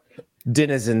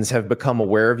denizens have become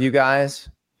aware of you guys,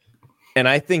 and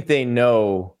I think they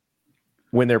know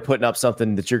when they're putting up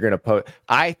something that you're going to post.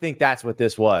 I think that's what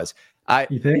this was.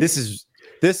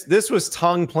 This was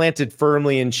tongue planted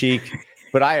firmly in cheek,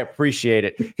 but I appreciate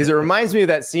it because it reminds me of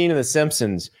that scene in The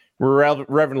Simpsons where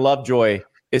Reverend Lovejoy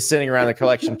is sitting around the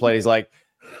collection plate. He's like,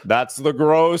 "That's the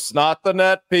gross, not the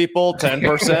net, people.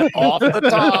 10% off the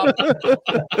top."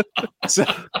 So,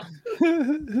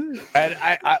 and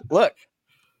I look,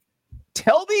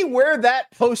 tell me where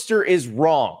that poster is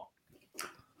wrong.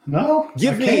 No,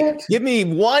 give me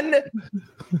one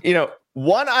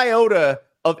iota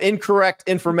of incorrect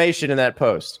information in that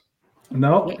post.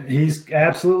 No, he's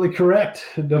absolutely correct.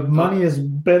 The money is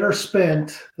better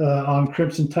spent on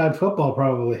Crimson Tide football,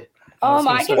 probably.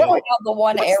 I can point out the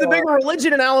one. What's the big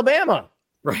religion in Alabama?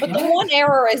 Right. But the one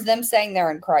error is them saying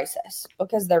they're in crisis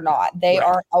because they're not. They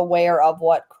aren't aware of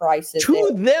what crisis to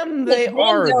is. them. They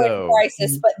are though. In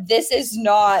crisis, but this is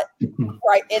not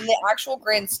right in the actual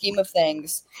grand scheme of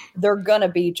things. They're gonna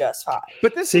be just fine.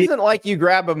 But this isn't like you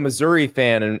grab a Missouri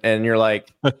fan and you're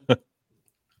like,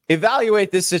 evaluate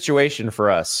this situation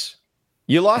for us.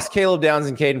 You lost Caleb Downs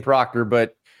and Caden Proctor,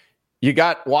 but you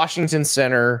got Washington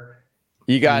center.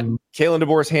 You got Kalen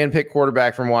DeBoer's handpicked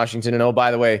quarterback from Washington. And oh, by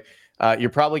the way,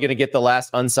 you're probably going to get the last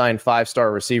unsigned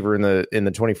 5-star receiver in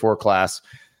the 24 class.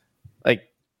 Like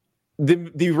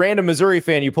the random Missouri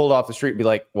fan you pulled off the street be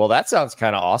like, well, that sounds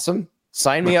kind of awesome.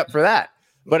 Sign me up for that.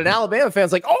 But an Alabama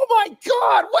fan's like, oh my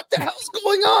God, what the hell's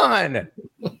going on?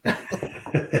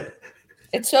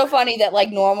 It's so funny that like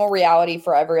normal reality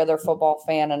for every other football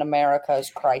fan in America is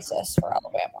crisis for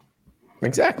Alabama.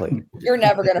 Exactly. You're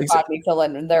never going to find me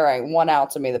feeling there ain't 1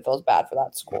 ounce of me that feels bad for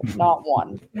that school. Not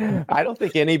one. I don't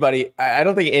think anyone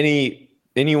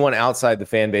outside the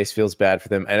fan base feels bad for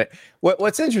them. And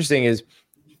what's interesting is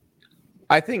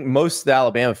I think most of the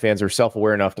Alabama fans are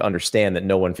self-aware enough to understand that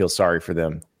no one feels sorry for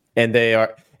them. And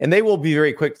they will be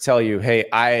very quick to tell you, hey,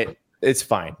 it's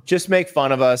fine. Just make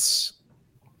fun of us.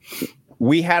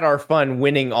 We had our fun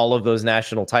winning all of those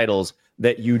national titles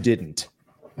that you didn't.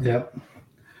 Yep.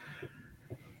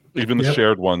 Even the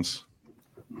shared ones.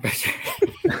 The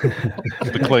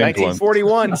claimed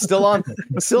 1941 ones. still on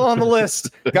the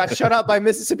list. Got shut out by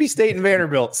Mississippi State and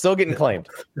Vanderbilt. Still getting claimed.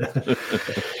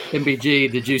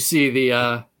 MBG, did you see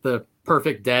the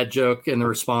perfect dad joke in the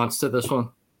response to this one?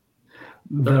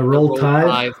 The Roll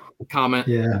Tide comment.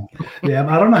 Yeah.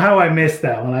 I don't know how I missed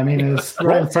that one. I mean, it was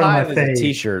right in front of my face. A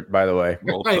T-shirt, by the way.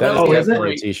 Right, that is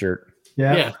a T-shirt.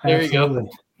 Yeah, there absolutely.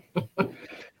 you go.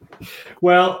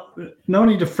 Well, no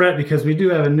need to fret because we do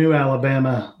have a new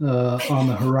Alabama on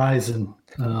the horizon.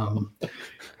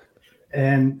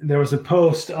 And there was a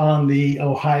post on the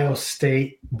Ohio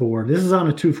State board. This is on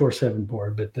a 247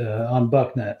 board, but on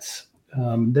Bucknuts.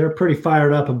 They're pretty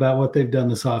fired up about what they've done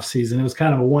this offseason. It was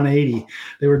kind of a 180.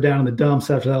 They were down in the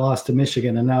dumps after that loss to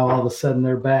Michigan, and now all of a sudden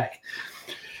they're back.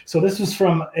 So this was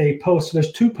from a post.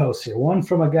 There's 2 posts here. One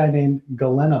from a guy named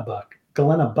Galena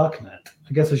Bucknut.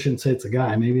 I guess I shouldn't say it's a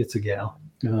guy. Maybe it's a gal.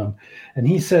 And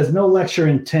he says, no lecture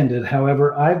intended.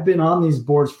 However, I've been on these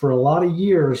boards for a lot of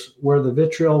years where the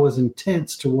vitriol was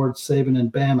intense towards Saban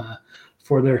and Bama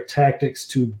for their tactics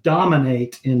to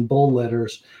dominate, in bold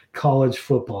letters, college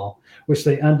football, which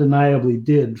they undeniably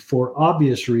did for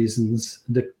obvious reasons,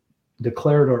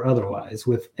 declared or otherwise.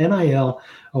 With NIL,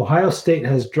 Ohio State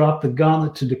has dropped the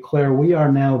gauntlet to declare we are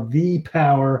now the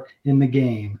power in the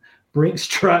game. Brinks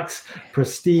trucks,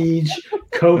 prestige,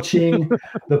 coaching.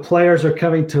 The players are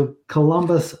coming to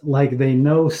Columbus like they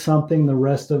know something the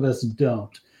rest of us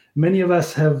don't. Many of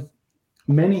us have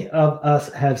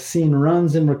seen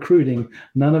runs in recruiting.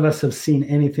 None of us have seen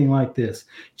anything like this.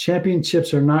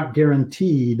 Championships are not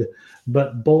guaranteed,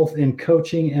 but both in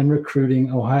coaching and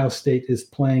recruiting, Ohio State is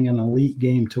playing an elite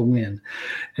game to win.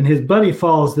 And his buddy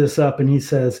follows this up and he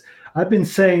says, I've been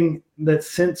saying that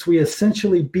since we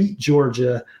essentially beat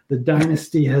Georgia, the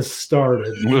dynasty has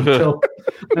started.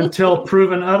 Until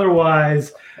proven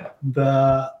otherwise,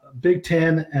 the Big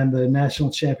Ten and the national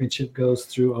championship goes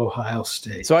through Ohio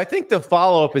State. So I think the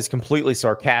follow-up is completely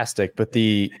sarcastic, but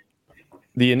the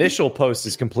initial post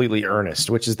is completely earnest,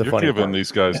 which is the funny part. You're giving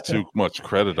these guys too much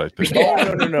credit, I think.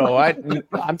 No.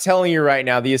 I'm telling you right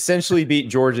now, the essentially beat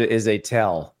Georgia is a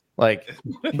tell. Like,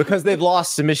 because they've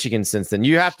lost to Michigan since then.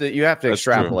 You have to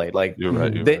extrapolate. True. Like, you're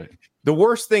right. The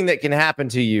worst thing that can happen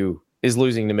to you is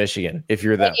losing to Michigan if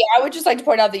you're them. Yeah, I would just like to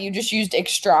point out that you just used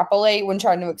extrapolate when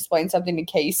trying to explain something to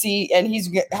Casey, and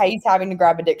he's having to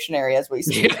grab a dictionary as we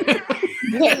speak.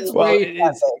 Well,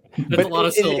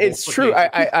 it's true.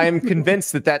 I am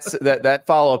convinced that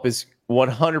follow-up is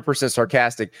 100%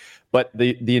 sarcastic, but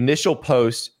the initial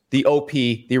post, the OP,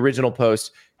 the original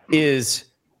post, is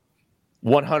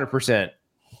 100%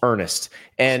 earnest.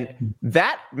 And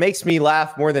that makes me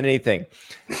laugh more than anything.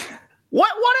 What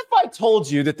if I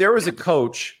told you that there was a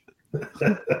coach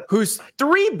whose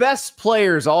 3 best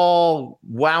players all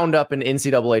wound up in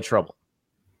NCAA trouble?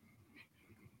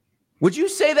 Would you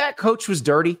say that coach was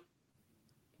dirty?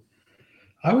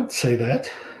 I would say that.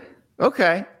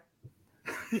 Okay.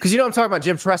 Because you know I'm talking about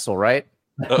Jim Tressel, right?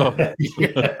 Maurice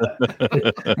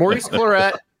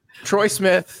Clarett, Troy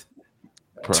Smith,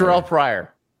 Terrell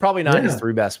Pryor. Probably not his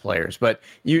 3 best players, but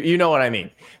you know what I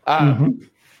mean.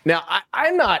 Now,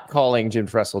 I'm not calling Jim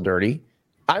Tressel dirty.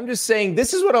 I'm just saying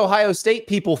this is what Ohio State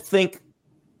people think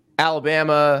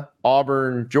Alabama,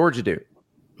 Auburn, Georgia do.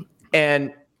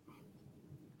 And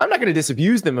I'm not going to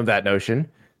disabuse them of that notion,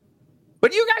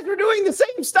 but you guys were doing the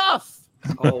same stuff.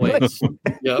 Always.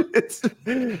 Yep.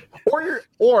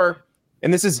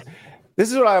 And this is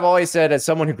what I've always said as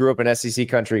someone who grew up in SEC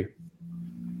country.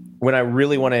 When I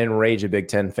really want to enrage a Big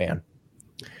Ten fan,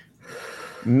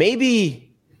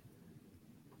 maybe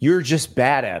you're just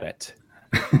bad at it,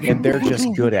 and they're just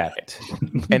good at it,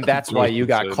 and that's why you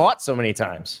got caught so many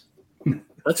times.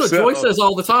 That's what Joy says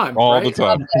all the time. All the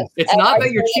time. It's not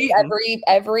that you're cheating.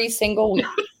 Every single week.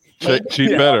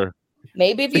 Cheat better.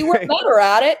 Maybe if you were better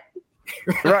at it.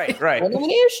 Right. Wouldn't have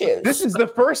any issues. This is the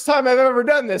first time I've ever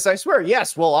done this. I swear.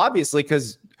 Yes. Well, obviously,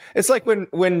 because it's like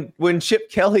when Chip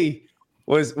Kelly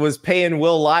was paying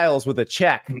Will Lyles with a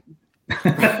check.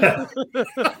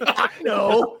 I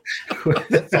know.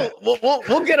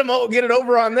 We'll get him. We'll get it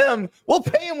over on them. We'll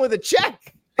pay him with a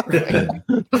check.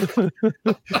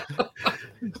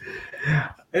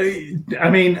 I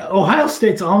mean, Ohio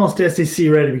State's almost SEC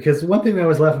ready because one thing we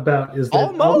always laugh about is that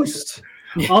almost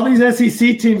all these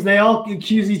SEC teams, they all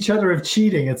accuse each other of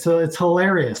cheating. It's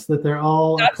hilarious that they're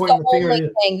all That's pointing the the finger. only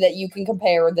thing that you can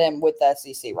compare them with the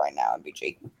SEC right now,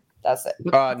 MBG. That's it.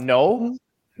 No.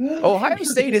 Ohio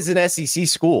State is an SEC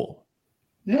school.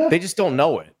 Yeah. They just don't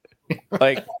know it.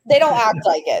 Like They don't act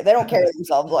like it. They don't carry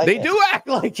themselves like they it. do act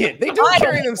like it. They do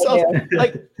carry themselves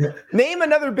like. Name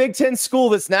another Big Ten school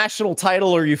that's national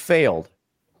title or you failed.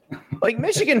 Like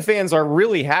Michigan fans are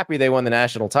really happy they won the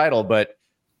national title, but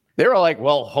they're all like,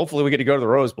 well, hopefully we get to go to the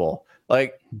Rose Bowl.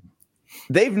 Like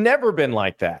they've never been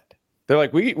like that. They're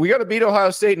like, we got to beat Ohio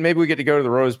State and maybe we get to go to the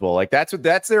Rose Bowl. Like that's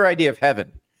their idea of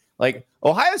heaven. Like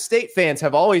Ohio State fans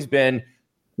have always been,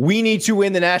 we need to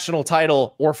win the national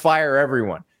title or fire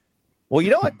everyone. Well, you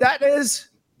know what that is?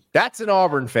 That's an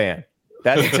Auburn fan.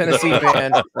 That's a Tennessee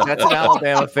fan. That's an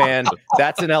Alabama fan.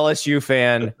 That's an LSU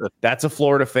fan. That's a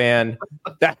Florida fan.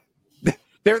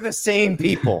 They're the same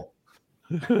people.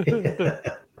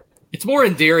 It's more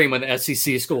endearing when the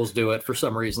SEC schools do it for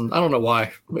some reason. I don't know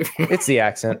why. It's the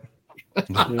accent.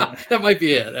 That might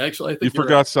be it, actually. I think You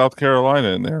forgot right. South Carolina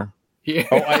in there.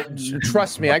 Yeah.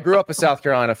 Trust me, I grew up a South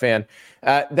Carolina fan.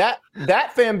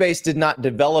 That fan base did not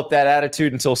develop that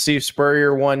attitude until Steve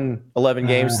Spurrier won 11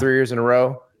 games 3 years in a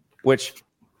row, which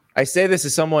I say this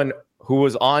as someone who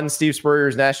was on Steve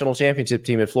Spurrier's national championship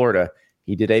team at Florida.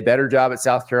 He did a better job at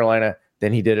South Carolina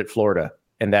than he did at Florida,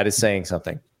 and that is saying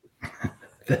something.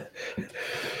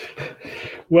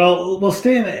 Well, we'll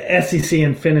stay in the SEC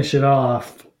and finish it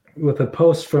off with a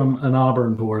post from an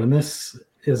Auburn board, and this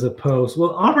is a post.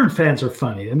 Well, Auburn fans are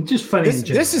funny and just funny in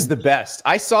general. This is the best.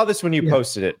 I saw this when you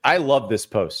posted it. I love this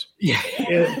post. Yeah.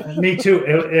 Me too.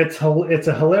 It's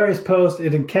a hilarious post.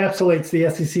 It encapsulates the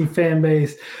SEC fan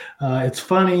base. It's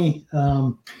funny,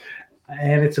 and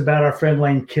it's about our friend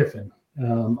Lane Kiffin.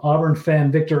 Auburn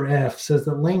fan Victor F. says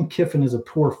that Lane Kiffin is a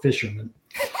poor fisherman.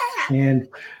 And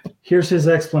here's his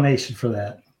explanation for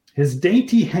that. His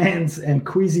dainty hands and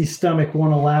queasy stomach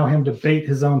won't allow him to bait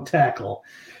his own tackle.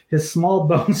 His small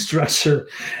bone structure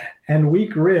and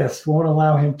weak wrist won't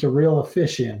allow him to reel a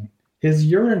fish in. His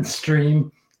urine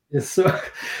stream is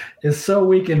so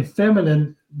weak and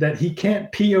feminine that he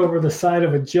can't pee over the side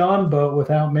of a John boat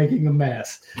without making a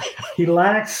mess. He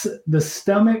lacks the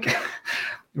stomach,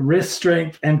 wrist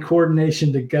strength, and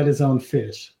coordination to gut his own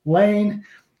fish. Lane,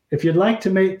 if you'd like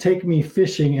to take me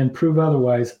fishing and prove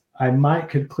otherwise, I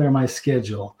could clear my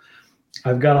schedule.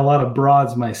 I've got a lot of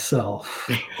broads myself.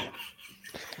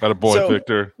 Got a boy,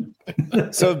 Victor.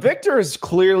 So Victor is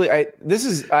clearly.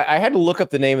 I had to look up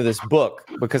the name of this book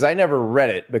because I never read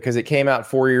it because it came out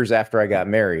 4 years after I got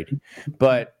married.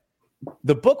 But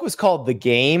the book was called The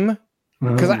Game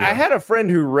because I had a friend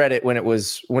who read it when it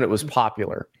was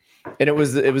popular, and it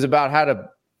was about how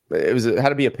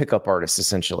to be a pickup artist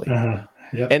essentially.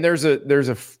 Yep. And there's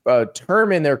a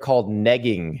term in there called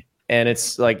negging, and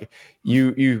it's like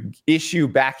you issue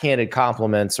backhanded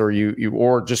compliments or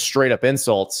or just straight up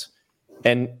insults,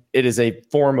 and it is a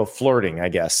form of flirting, I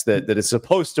guess, that is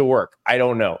supposed to work. I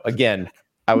don't know. Again,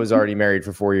 I was already married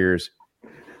for 4 years.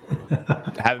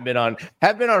 Haven't been on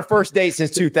a first date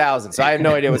since 2000, so I have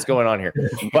no idea what's going on here.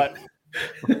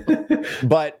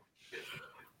 But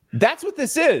that's what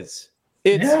this is.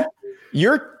 It's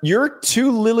you're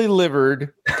too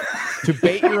lily-livered to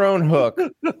bait your own hook.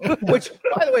 Which,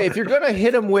 by the way, if you're gonna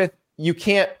hit them with you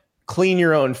can't clean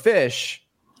your own fish,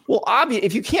 well,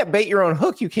 if you can't bait your own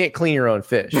hook, you can't clean your own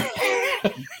fish.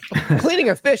 Cleaning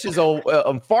a fish is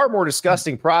a far more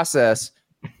disgusting process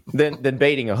than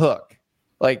baiting a hook.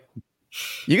 Like,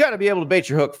 you got to be able to bait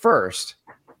your hook first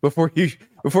before you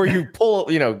pull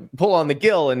on the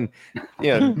gill and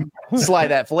slide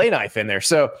that fillet knife in there.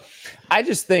 So I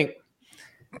just think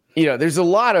there's a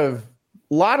lot of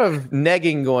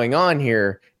negging going on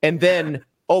here, and then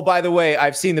oh, by the way,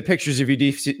 I've seen the pictures of you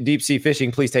deep sea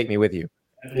fishing. Please take me with you.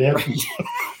 Yep.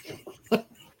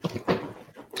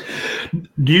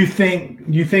 Do you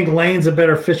think Lane's a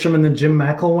better fisherman than Jim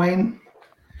McElwain?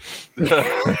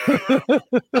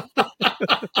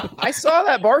 I saw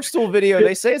that Barstool video.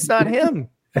 They say it's not him.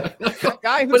 The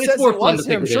guy who says it was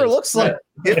him sure looks like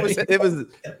it was.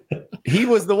 He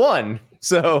was the one.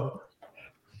 So,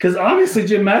 because obviously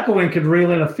Jim McElwain could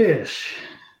reel in a fish.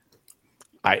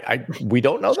 We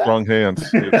don't know that. Strong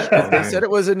hands. They said it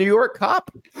was a New York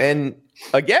cop, and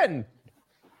again,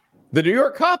 the New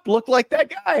York cop looked like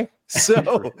that guy.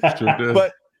 So,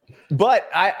 but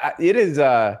it is.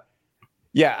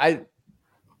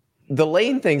 The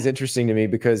Lane thing's interesting to me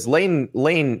because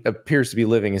Lane appears to be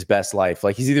living his best life.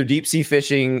 Like he's either deep sea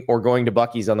fishing or going to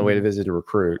Buc-ee's on the way to visit a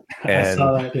recruit. And I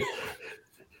saw that.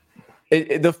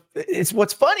 It's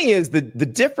what's funny is the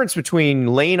difference between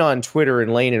Lane on Twitter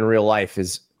and Lane in real life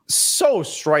is so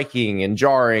striking and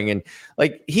jarring. And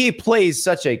like he plays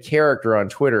such a character on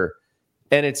Twitter,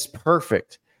 and it's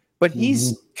perfect. But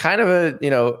he's kind of a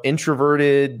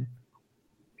introverted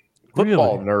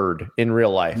football nerd in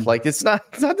real life. Like it's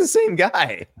not the same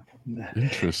guy.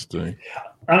 Interesting.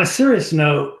 On a serious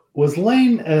note, was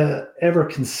Lane ever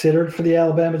considered for the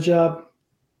Alabama job?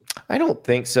 I don't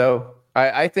think so.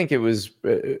 I think it was.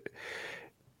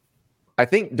 I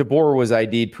think DeBoer was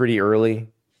ID'd pretty early.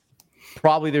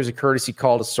 Probably there's a courtesy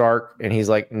call to Sark, and he's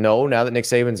like, "No, now that Nick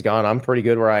Saban's gone, I'm pretty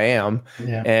good where I am."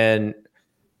 Yeah. And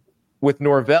with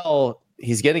Norvell,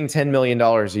 he's getting $10 million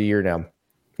a year now.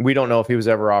 We don't know if he was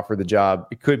ever offered the job.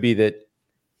 It could be that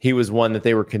he was one that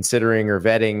they were considering or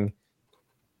vetting,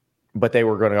 but they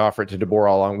were going to offer it to DeBoer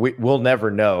all along. We'll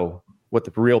never know what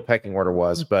the real pecking order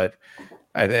was, but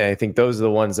I think those are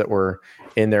the ones that were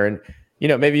in there. And,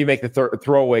 maybe you make the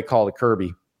throwaway call to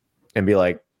Kirby and be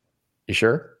like, you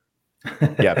sure?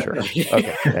 Yeah, I'm sure.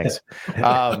 Okay, thanks.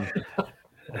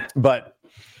 But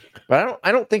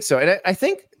I don't think so. And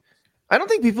I don't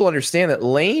think people understand that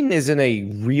Lane is in a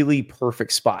really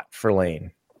perfect spot for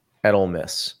Lane at Ole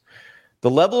Miss. The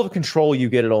level of control you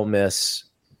get at Ole Miss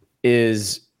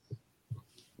is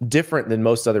different than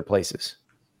most other places.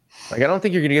 Like I don't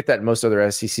think you're going to get that in most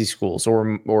other SEC schools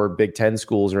or Big Ten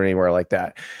schools or anywhere like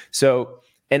that. So,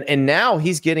 and now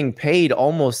he's getting paid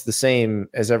almost the same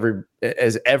as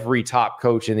every top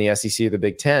coach in the SEC or the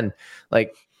Big Ten.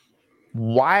 Like,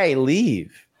 why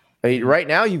leave? I mean, right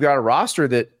now you've got a roster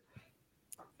that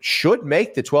should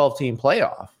make the 12-team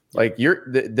playoff. Like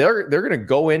they're going to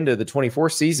go into the 24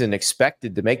 season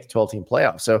expected to make the 12-team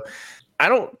playoff. So I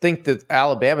don't think that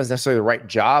Alabama is necessarily the right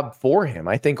job for him.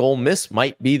 I think Ole Miss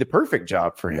might be the perfect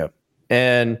job for him.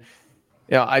 And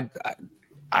I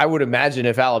would imagine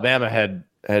if Alabama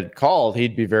had called,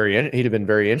 he'd have been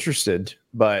very interested.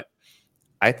 But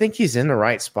I think he's in the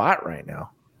right spot right now.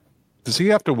 Does he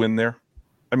have to win there?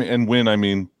 I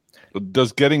mean,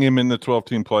 does getting him in the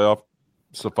 12-team playoff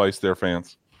suffice their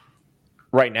fans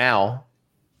right now?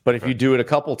 But if you do it a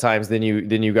couple times, then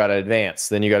you got to advance.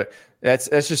 Then you got to. That's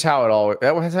just how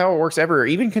that's how it works everywhere.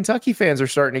 Even Kentucky fans are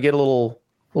starting to get a little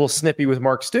snippy with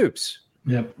Mark Stoops.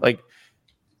 Yep. Like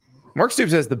Mark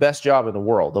Stoops has the best job in the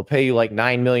world. They'll pay you like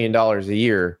 $9 million a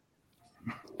year,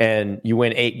 and you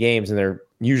win 8 games, and they're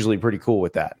usually pretty cool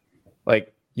with that.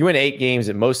 Like you win 8 games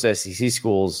at most SEC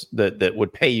schools that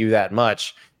would pay you that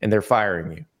much, and they're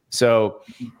firing you. So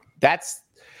that's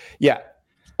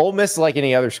Ole Miss, like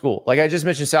any other school. Like I just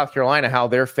mentioned South Carolina, how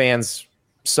their fans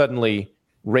suddenly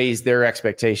raised their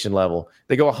expectation level.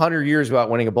 They go 100 years without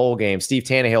winning a bowl game. Steve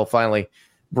Tannehill finally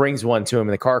brings one to him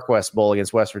in the CarQuest Bowl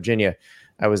against West Virginia.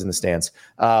 I was in the stands.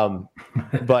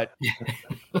 But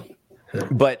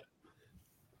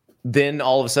then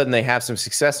all of a sudden they have some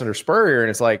success under Spurrier,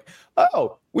 and it's like,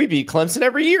 oh, we beat Clemson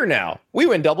every year now. We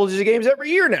win double-digit games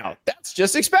every year now. That's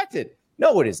just expected.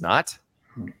 No, it is not.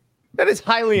 That is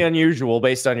highly unusual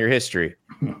based on your history.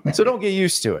 So don't get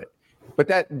used to it. But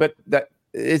that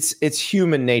it's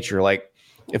human nature. Like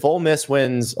if Ole Miss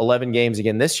wins 11 games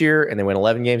again this year and they win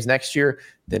 11 games next year,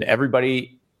 then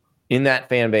everybody in that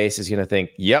fan base is going to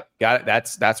think, yep, got it.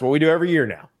 That's what we do every year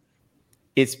now.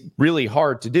 It's really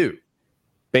hard to do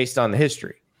based on the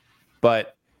history.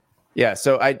 But yeah,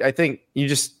 so I think you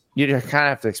kind of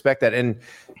have to expect that. And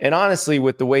honestly,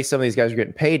 with the way some of these guys are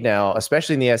getting paid now,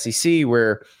 especially in the SEC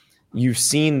where you've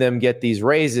seen them get these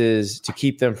raises to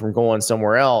keep them from going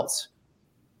somewhere else,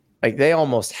 like they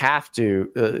almost have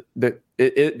to.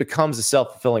 It becomes a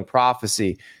self-fulfilling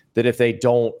prophecy that if they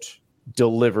don't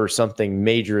deliver something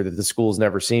major that the school's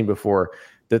never seen before,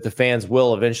 that the fans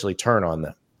will eventually turn on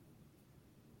them.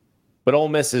 But Ole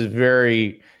Miss is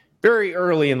very, very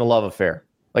early in the love affair.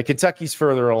 Like Kentucky's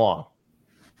further along.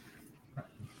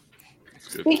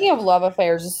 Speaking of love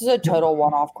affairs, this is a total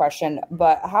one-off question,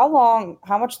 but how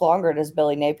much longer does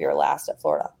Billy Napier last at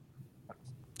Florida?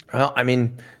 Well, I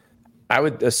mean, I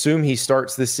would assume he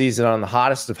starts this season on the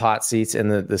hottest of hot seats,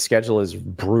 and the schedule is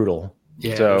brutal.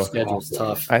 Yeah, so the schedule's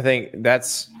tough. I think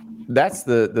that's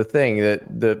the thing,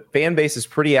 that the fan base is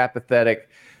pretty apathetic.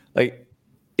 Like,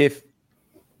 if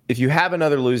you have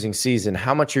another losing season,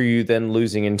 how much are you then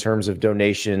losing in terms of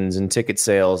donations and ticket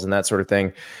sales and that sort of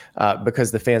thing?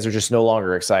 Because the fans are just no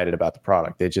longer excited about the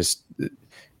product.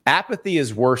 Apathy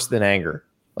is worse than anger.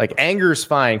 Like, anger is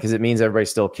fine because it means everybody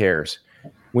still cares.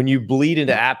 When you bleed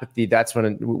into apathy, that's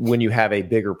when you have a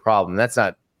bigger problem. That's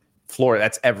not Florida.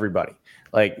 That's everybody.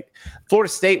 Like,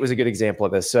 Florida State was a good example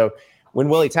of this. So when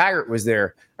Willie Taggart was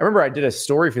there, I remember I did a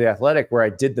story for The Athletic where I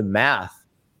did the math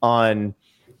on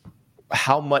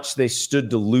how much they stood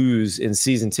to lose in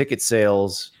season ticket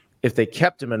sales if they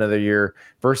kept him another year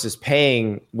versus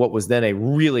paying what was then a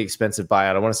really expensive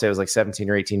buyout. I want to say it was like $17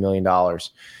 or $18 million.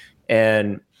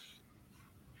 And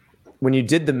when you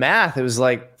did the math, it was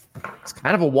like, it's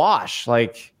kind of a wash.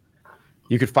 Like,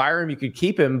 you could fire him, you could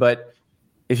keep him, but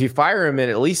if you fire him, and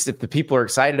at least if the people are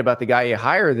excited about the guy you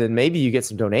hire, then maybe you get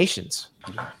some donations.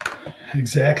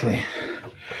 Exactly.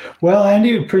 Well,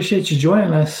 Andy, appreciate you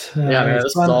joining us. Yeah, man, this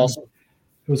is awesome.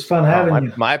 It was fun having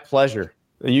you. My pleasure.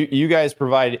 You guys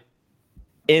provide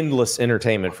endless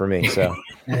entertainment for me. So,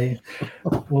 hey,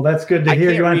 well, that's good to hear.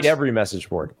 I can't read every message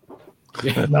board.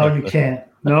 No, you can't.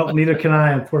 No, neither can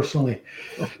I, unfortunately.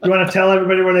 You want to tell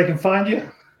everybody where they can find you?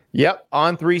 Yep.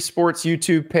 On3 Sports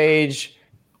YouTube page.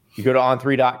 You go to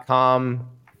on3.com,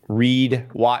 read,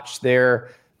 watch there.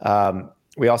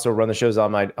 We also run the shows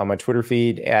on my Twitter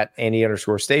feed at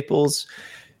Andy_Staples.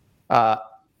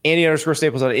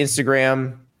 Andy_Staples on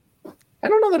Instagram. I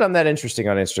don't know that I'm that interesting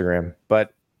on Instagram,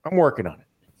 but I'm working on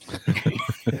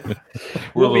it.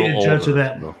 We'll be the judge of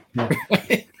that. No.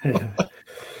 Yeah.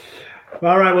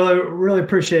 All right. Well, I really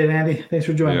appreciate it, Andy. Thanks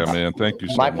for joining us. Yeah, man. Thank you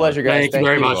so much. My pleasure, guys. Thank you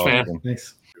very much, man.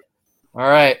 Thanks. All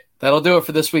right. That'll do it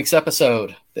for this week's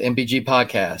episode, the MBG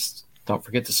Podcast. Don't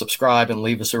forget to subscribe and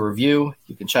leave us a review.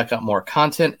 You can check out more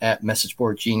content at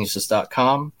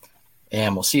messageboardgeniuses.com.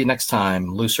 And we'll see you next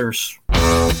time, losers.